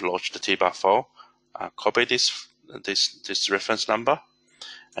as you launch the TBAR file. Copy this reference number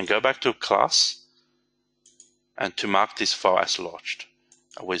and go back to class and to mark this file as lodged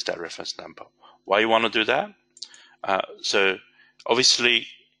with that reference number. Why you want to do that? So obviously,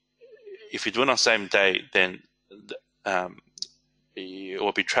 if you do it on the same day, then it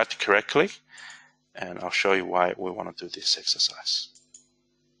will be tracked correctly, and I'll show you why we want to do this exercise.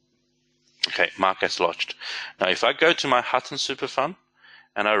 Okay, mark as lodged. Now, if I go to my Hutton Super Fund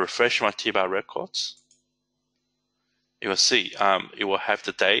and I refresh my TBAR records, you will see it will have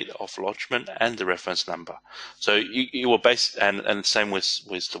the date of lodgement and the reference number. So you will base, and same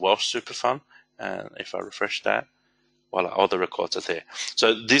with the Welsh Super Fund. And if I refresh that, voila, all the records are there.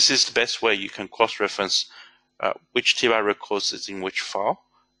 So this is the best way you can cross-reference which TBAR records is in which file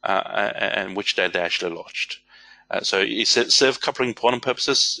and which date they actually lodged. So it serves a couple of important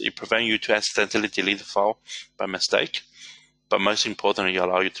purposes. It prevents you to accidentally delete the file by mistake, but most importantly, it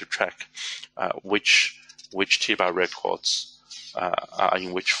allows you to track which TBAR records are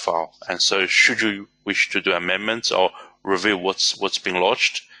in which file. And so should you wish to do amendments or review what's been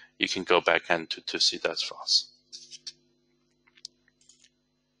lodged, you can go back and to see those files.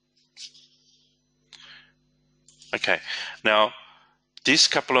 Okay, now these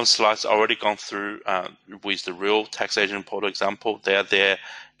couple of slides already gone through with the real tax agent portal example. They are there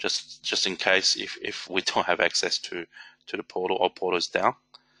just in case if we don't have access to the portal or portal is down.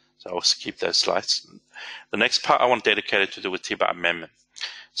 So I'll skip those slides. The next part I want dedicated to do with TBAR amendment.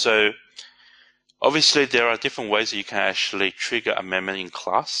 So Obviously, there are different ways that you can actually trigger amendment in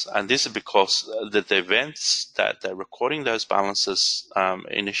class, and this is because the events that are recording those balances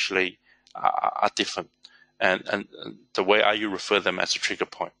initially are different, and the way you refer them as a trigger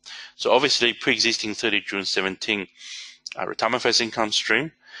point. So obviously, pre-existing 30 June 17 retirement phase income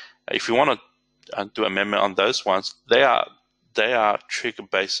stream, if you want to do amendment on those ones, they are triggered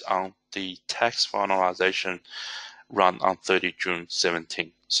based on the tax finalization run on 30 June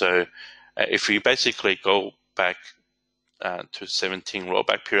 17. So if you basically go back to 17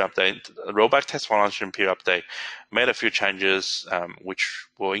 rollback period update, rollback tax finalization period update, made a few changes which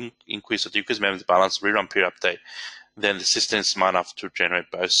will increase or decrease amendment balance, rerun period update, then the system is smart enough to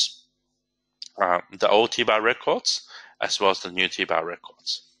generate both the old TBAR records as well as the new TBAR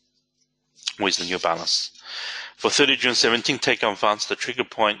records with the new balance. For 30 June 17 take-on funds, the trigger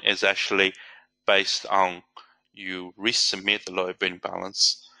point is actually based on you resubmit the lower opening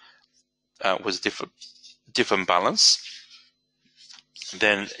balance with different balance.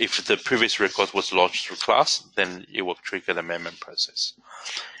 Then if the previous record was lodged through class, then it will trigger the amendment process.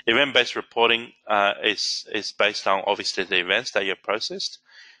 Event-based reporting is based on obviously the events that you processed.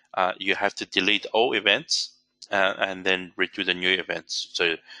 You have to delete all events and then redo the new events.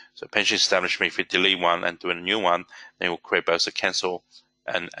 So pension establishment, if you delete one and do a new one, then it will create both a cancel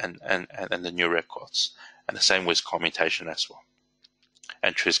and the new records. And the same with commutation as well,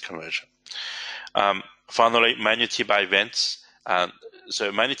 and trace conversion. Finally, manual TBAR events.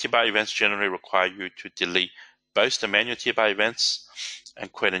 So manual TBAR events generally require you to delete both the manual TBAR events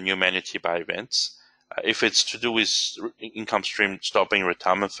and create a new manual TBAR events. If it's to do with income stream stopping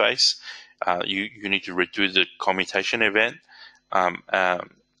retirement phase, you need to redo the commutation event.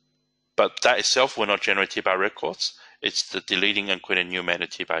 But that itself will not generate TBAR records. It's the deleting and creating new manual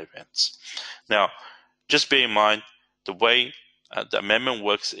TBAR events. Now, just bear in mind, the way the amendment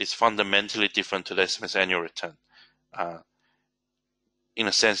works is fundamentally different to the SMS annual return, in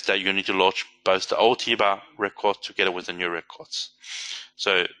a sense that you need to lodge both the old TBAR record together with the new records.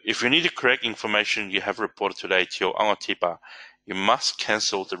 So if you need the correct information you have reported to the ATO on a TBAR, you must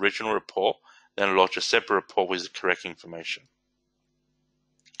cancel the original report, then lodge a separate report with the correct information.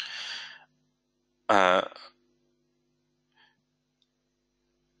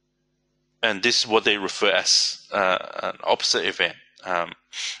 And this is what they refer as an opposite event.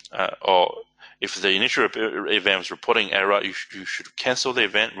 Or if the initial event was reporting error, you should cancel the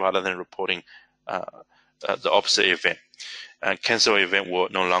event rather than reporting the opposite event. Cancel event will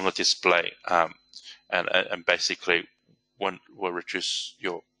no longer display and basically will reduce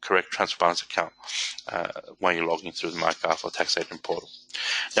your correct transfer balance account when you're logging through the MyGov or tax agent portal.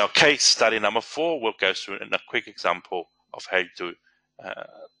 Now, case study number 4 will go through a quick example of how you do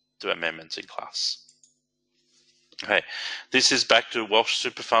amendments in class. Okay, this is back to Welsh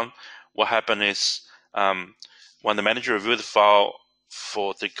Super Fund. What happened is when the manager reviewed the file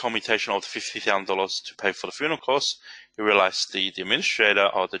for the commutation of the $50,000 to pay for the funeral costs, he realized the administrator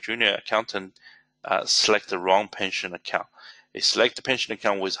or the junior accountant select the wrong pension account. They select the pension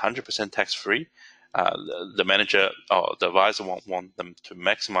account with 100% tax-free. The manager or the advisor want them to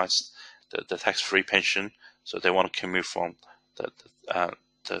maximize the tax-free pension, so they want to commute from the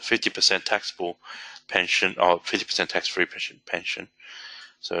 50% taxable pension or 50% tax-free pension.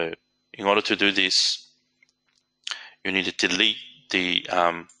 So in order to do this, you need to delete the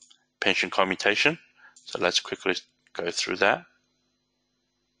pension commutation. So let's quickly go through that.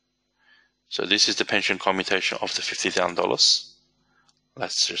 So this is the pension commutation of the $50,000.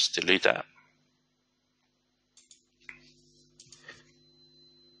 Let's just delete that.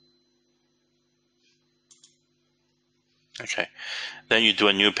 Okay, then you do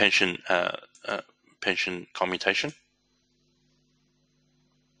a new pension commutation.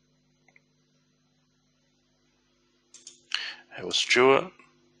 It was Stuart.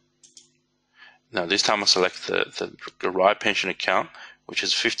 Now this time I select the right pension account, which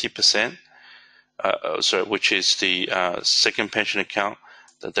is 50%. Which is the second pension account.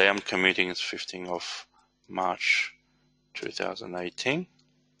 The day I'm commuting is 15th of March 2018.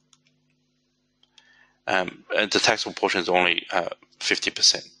 And the taxable portion is only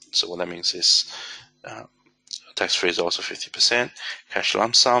 50%. So what that means is tax-free is also 50%. Cash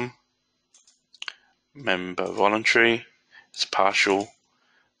lump sum, member voluntary, it's partial.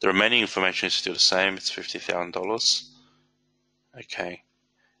 The remaining information is still the same. It's $50,000. Okay,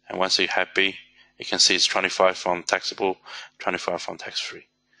 and once you're happy, you can see it's 25 from taxable, 25 from tax-free.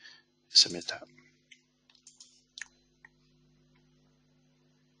 Submit that.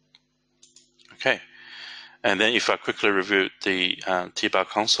 Okay, and then if I quickly review the TBAR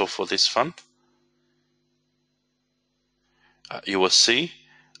console for this fund, you will see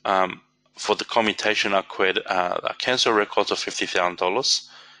for the commutation, I create a cancel records of $50,000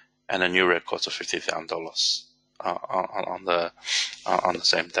 and a new records of $50,000 on the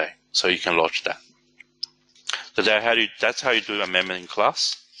same day. So you can lodge that. So that's how you do amendment in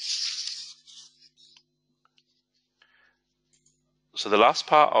class. So the last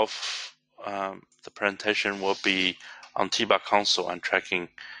part of the presentation will be on TBAR console and tracking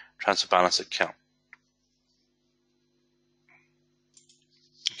transfer balance account.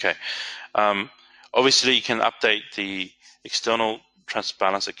 Okay. Obviously, you can update the external transfer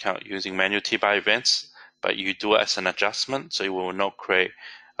balance account using manual TBAR events, but you do it as an adjustment, so you will not create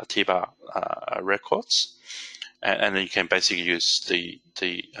a TBAR records. And then you can basically use the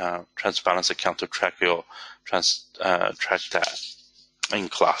transfer balance account to track your track that in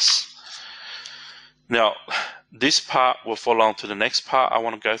class. Now, this part will follow on to the next part I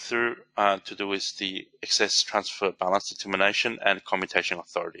want to go through to do with the excess transfer balance determination and commutation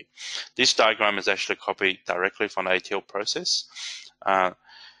authority. This diagram is actually copied directly from the ATL process.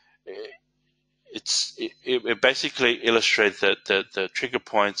 It basically illustrates the trigger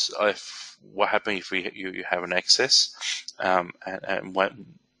points of what happens if you have an excess, and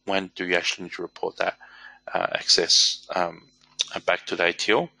when do you actually need to report that excess back to the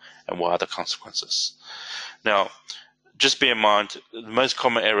ATL, and what are the consequences. Now, just bear in mind, the most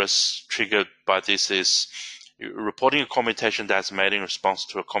common errors triggered by this is reporting a commutation that's made in response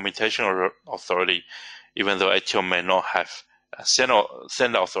to a commutation or authority, even though ATL may not have send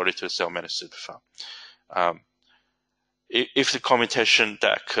the authority to a self-managed super fund. If the commutation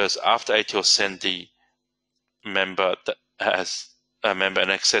that occurs after ATL send the member that has a member an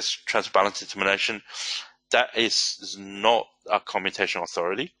excess transfer balance determination, that is not a commutation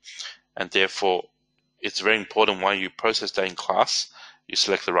authority, and therefore it's very important when you process that in class, you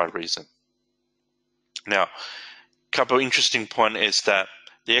select the right reason. Now, a couple of interesting points is that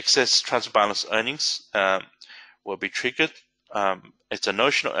the excess transfer balance earnings will be triggered. It's a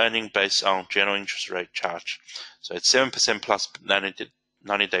notional earning based on general interest rate charge. So it's 7% plus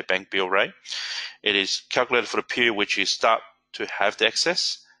 90-day bank bill rate. It is calculated for the period which you start to have the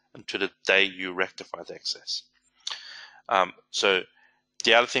excess and to the day you rectify the excess. So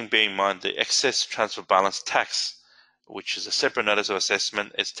the other thing being in mind, the excess transfer balance tax, which is a separate notice of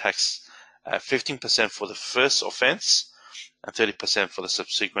assessment, is taxed 15% for the first offence and 30% for the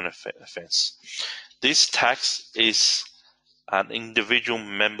subsequent offence. This tax is an individual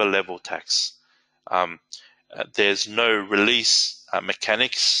member level tax. There's no release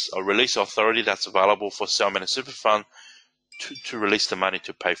mechanics or release authority that's available for self-managed super fund to release the money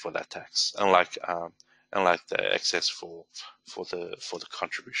to pay for that tax, unlike the excess for the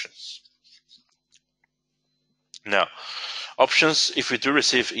contributions. Now, options, if you do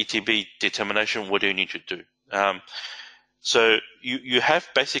receive ETB determination, what do you need to do? So you have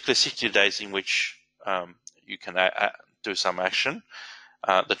basically 60 days in which you can do some action.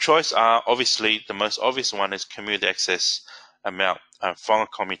 The choice are, obviously, the most obvious one is commute the excess amount from a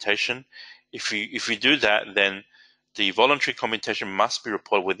commutation. If you do that, then the voluntary commutation must be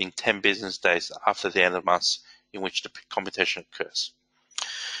reported within 10 business days after the end of the month in which the commutation occurs.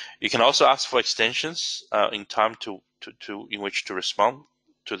 You can also ask for extensions in time in which to respond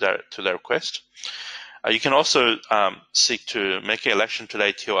to their request. You can also seek to make an election to the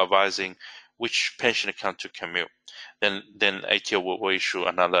ATO advising which pension account to commute. Then ATO will issue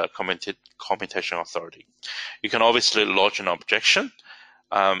another commutation authority. You can obviously lodge an objection.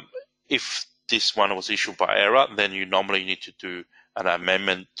 If this one was issued by error, then you normally need to do an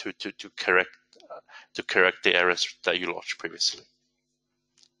amendment to correct the errors that you lodged previously.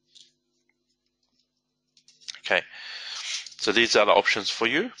 Okay, so these are the options for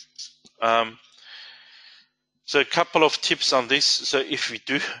you. So a couple of tips on this. So if you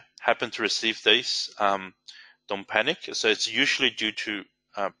do happen to receive these, don't panic. So it's usually due to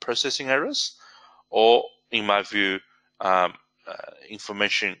processing errors, or in my view,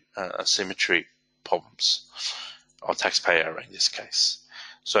 information asymmetry problems, or taxpayer error in this case.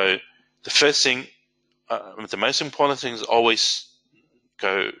 So the first thing, the most important thing is always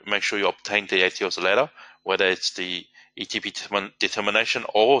make sure you obtain the ATO's letter, whether it's the ETP determination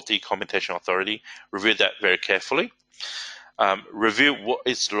or the commutation authority. Review that very carefully. Review what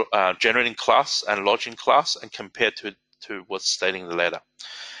is generating class and lodging class and compare to what's stating the letter.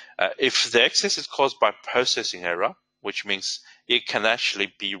 If the excess is caused by processing error, which means it can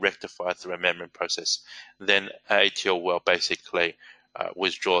actually be rectified through amendment process, then ATO will basically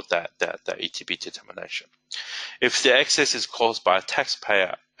withdraw that ETP determination. If the excess is caused by a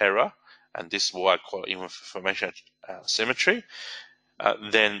taxpayer error, and this is what I call information asymmetry,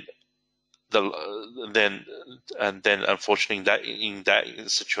 then unfortunately in that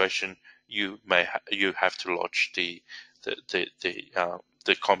situation you have to lodge the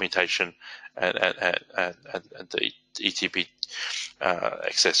commutation and the ETB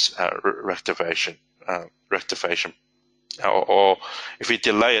excess rectification. Or if you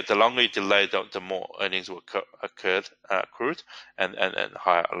delay it, the longer you delay, the more earnings will accrued, and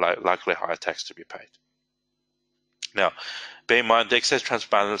likely higher tax to be paid. Now, bear in mind the excess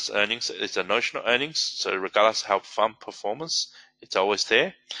transbalance earnings is a notional earnings, so regardless of how fund performance, it's always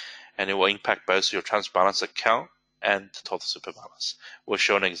there, and it will impact both your transbalance account and the total super balance. We'll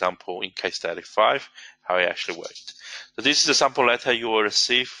show an example in case study 5 how it actually worked. So this is the sample letter you will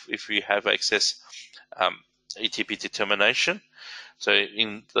receive if you have excess ETP determination. So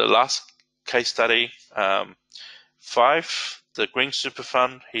in the last case study 5, the green super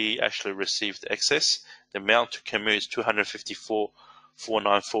fund, he actually received excess. The amount to commute is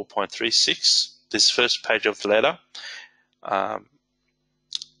 254,494.36. This first page of the letter.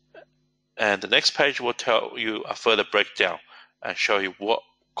 And the next page will tell you a further breakdown and show you what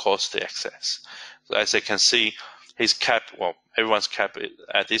caused the excess. So as you can see, his cap, well, everyone's cap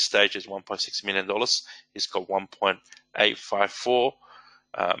at this stage is $1.6 million. He's got $1.854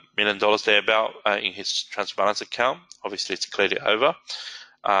 million thereabout in his transbalance account. Obviously, it's clearly over.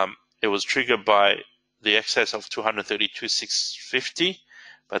 It was triggered by the excess of $232,650,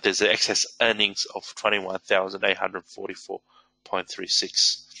 but there's the excess earnings of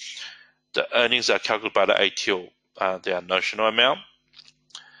 $21,844.36. The earnings are calculated by the ATO. They are notional amount.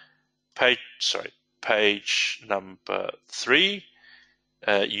 Page number 3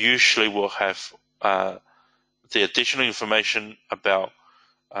 usually will have the additional information about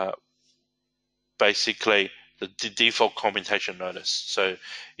basically the default commutation notice. So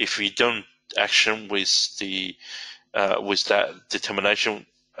if we don't action with the with that determination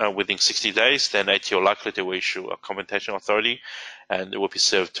within 60 days, then ATO likely to issue a commutation authority, and it will be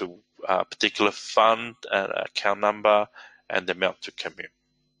served to a particular fund, account number, and the amount to commute.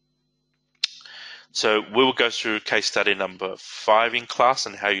 So we will go through case study number 5 in class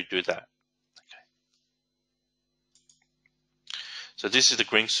and how you do that. Okay. So this is the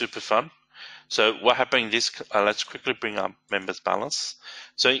green super fund. So what happened in this, let's quickly bring up members balance.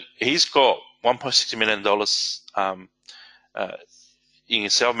 So he's got $1.6 million in a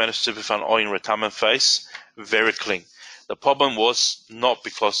self-managed super fund or in retirement phase, very clean. The problem was not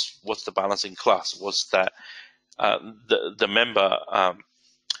because what's the balance in class, was that the member,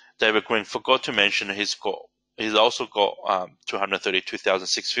 David Green, forgot to mention he's also got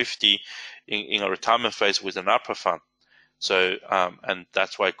 $232,650 in a retirement phase with an APRA fund. So and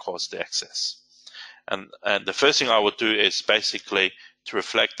that's why it caused the excess. And the first thing I would do is basically to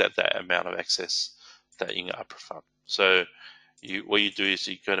reflect that amount of excess that in APRA fund. So what you do is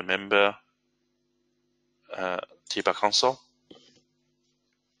you go to member TBAR console.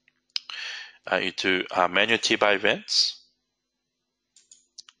 You do manual TBAR events.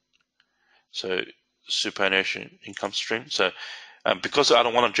 So superannuation income stream. So because I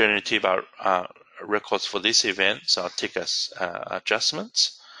don't want to generate TBAR records for this event, so I'll tick as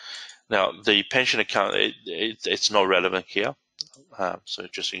adjustments. Now the pension account, it's not relevant here, so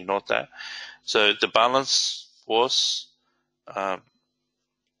just ignore that. So the balance was as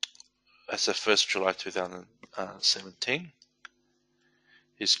of 1st July 2017.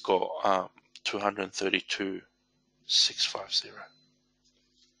 He's got 232,650.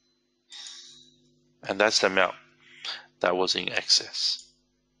 And that's the amount that was in excess.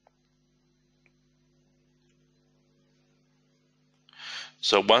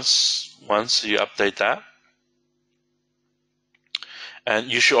 So once you update that,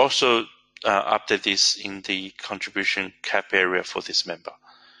 and you should also update this in the contribution cap area for this member.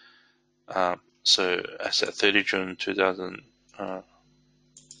 So as at 30 June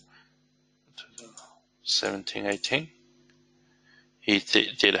 2017-18, he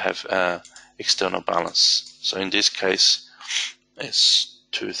did have external balance. So in this case, it's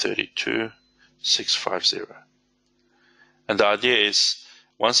 232,650. And the idea is,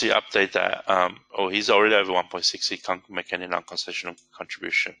 once you update that, he's already over 1.6, he can't make any non-concessional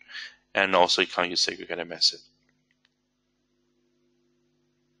contribution, and also he can't use segregated method.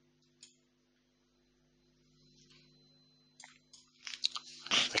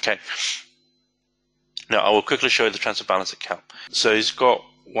 Okay. Now I will quickly show you the transfer balance account. So he's got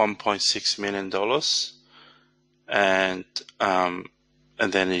 $1.6 million, and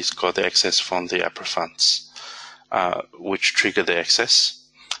then he's got the excess from the APRA funds, which trigger the excess.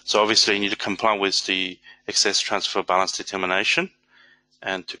 So obviously you need to comply with the excess transfer balance determination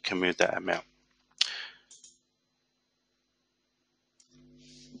and to commute that amount.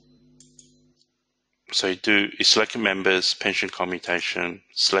 So you select members, pension commutation,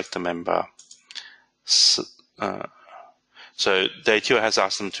 select the member. So the ATO has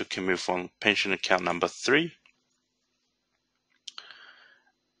asked them to commute from pension account number 3,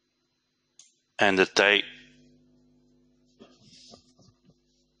 and the date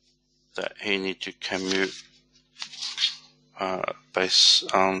that he need to commute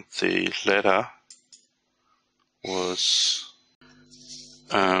based on the letter was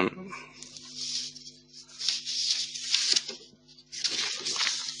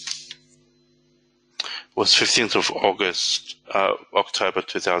was 15th of August, October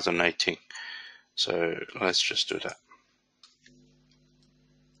 2018. So let's just do that.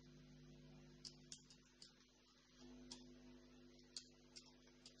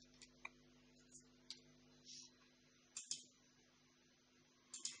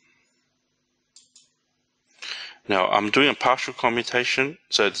 Now I'm doing a partial commutation,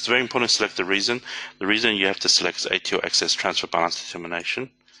 so it's very important to select the reason. The reason you have to select is ATO excess transfer balance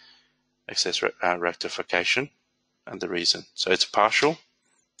determination, excess rectification, and the reason. So it's partial.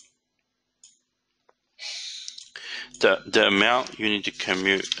 The amount you need to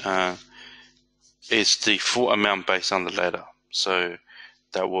commute is the full amount based on the letter. So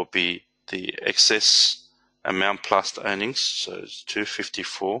that will be the excess amount plus the earnings. So it's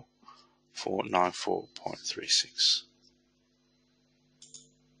 254,494.36.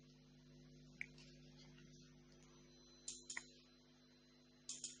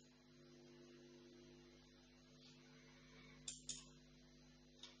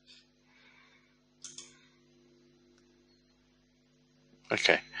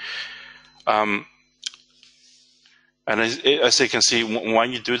 Okay. And as you can see,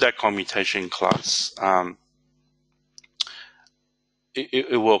 when you do that commutation in class,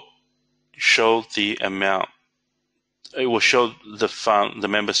 it will show the amount. It will show the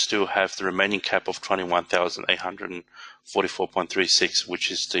members still have the remaining cap of 21,844.36, which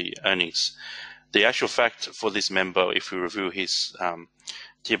is the earnings. The actual fact for this member, if we review his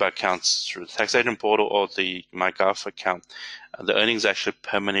TBAR accounts through the tax agent portal or the MyGov account, the earnings actually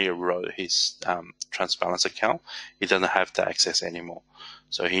permanently erode his transbalance account. He doesn't have the access anymore.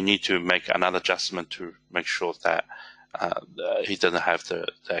 So he needs to make another adjustment to make sure that he doesn't have the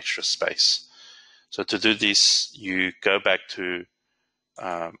extra space. So to do this, you go back to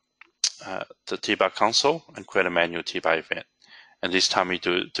the TBAR console and create a manual TBAR event. And this time you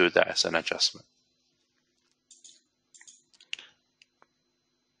do that as an adjustment.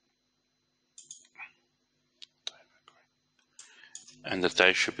 And the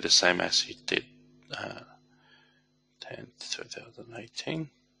date should be the same as he did 10th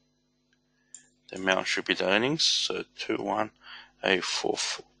 2018. The amount should be the earnings, so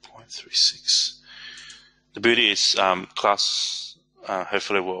 21,844.36. The beauty is class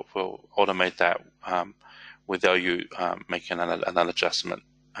hopefully will automate that without you making another adjustment.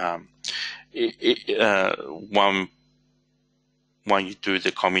 When you do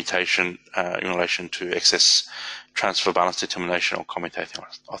the commutation in relation to excess transfer balance determination or commutating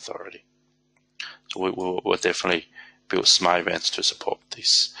authority. So we'll definitely build smart events to support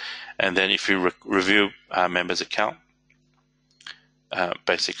this. And then if you review member's account,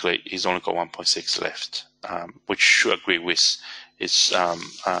 basically he's only got 1.6 left, which should agree with his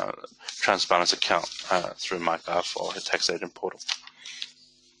transbalance account through MyGov or the tax agent portal.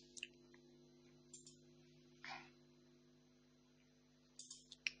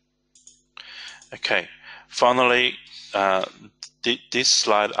 Okay, finally, this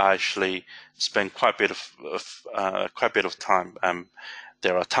slide I actually spent quite a bit of time.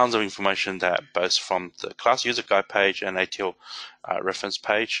 There are tons of information that both from the class user guide page and ATO reference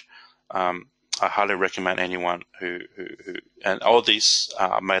page. I highly recommend anyone who and all these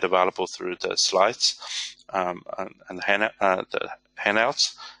are made available through the slides and the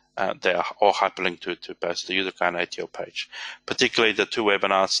handouts. They are all hyperlinked to both the user guide and ATO page. Particularly the two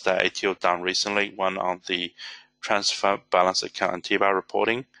webinars that ATO done recently, one on the transfer balance account and TBAR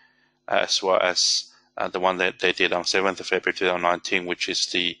reporting, as well as the one that they did on 7th of February 2019, which is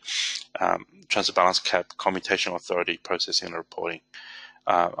the transfer balance cap commutation authority processing and reporting.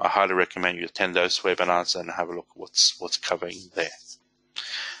 I highly recommend you attend those webinars and have a look at what's covering there.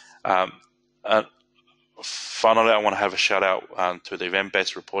 Finally, I want to have a shout out to the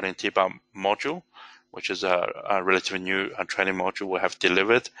event-based reporting TBAR module, which is a relatively new training module we have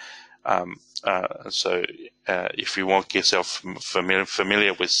delivered. So if you want to get yourself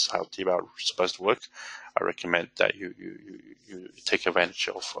familiar with how TBAR is supposed to work, I recommend that you take advantage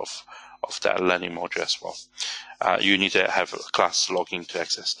of that learning module as well. You need to have a class login to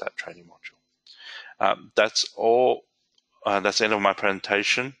access that training module. That's all. That's the end of my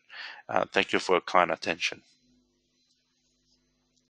presentation. Thank you for your kind attention.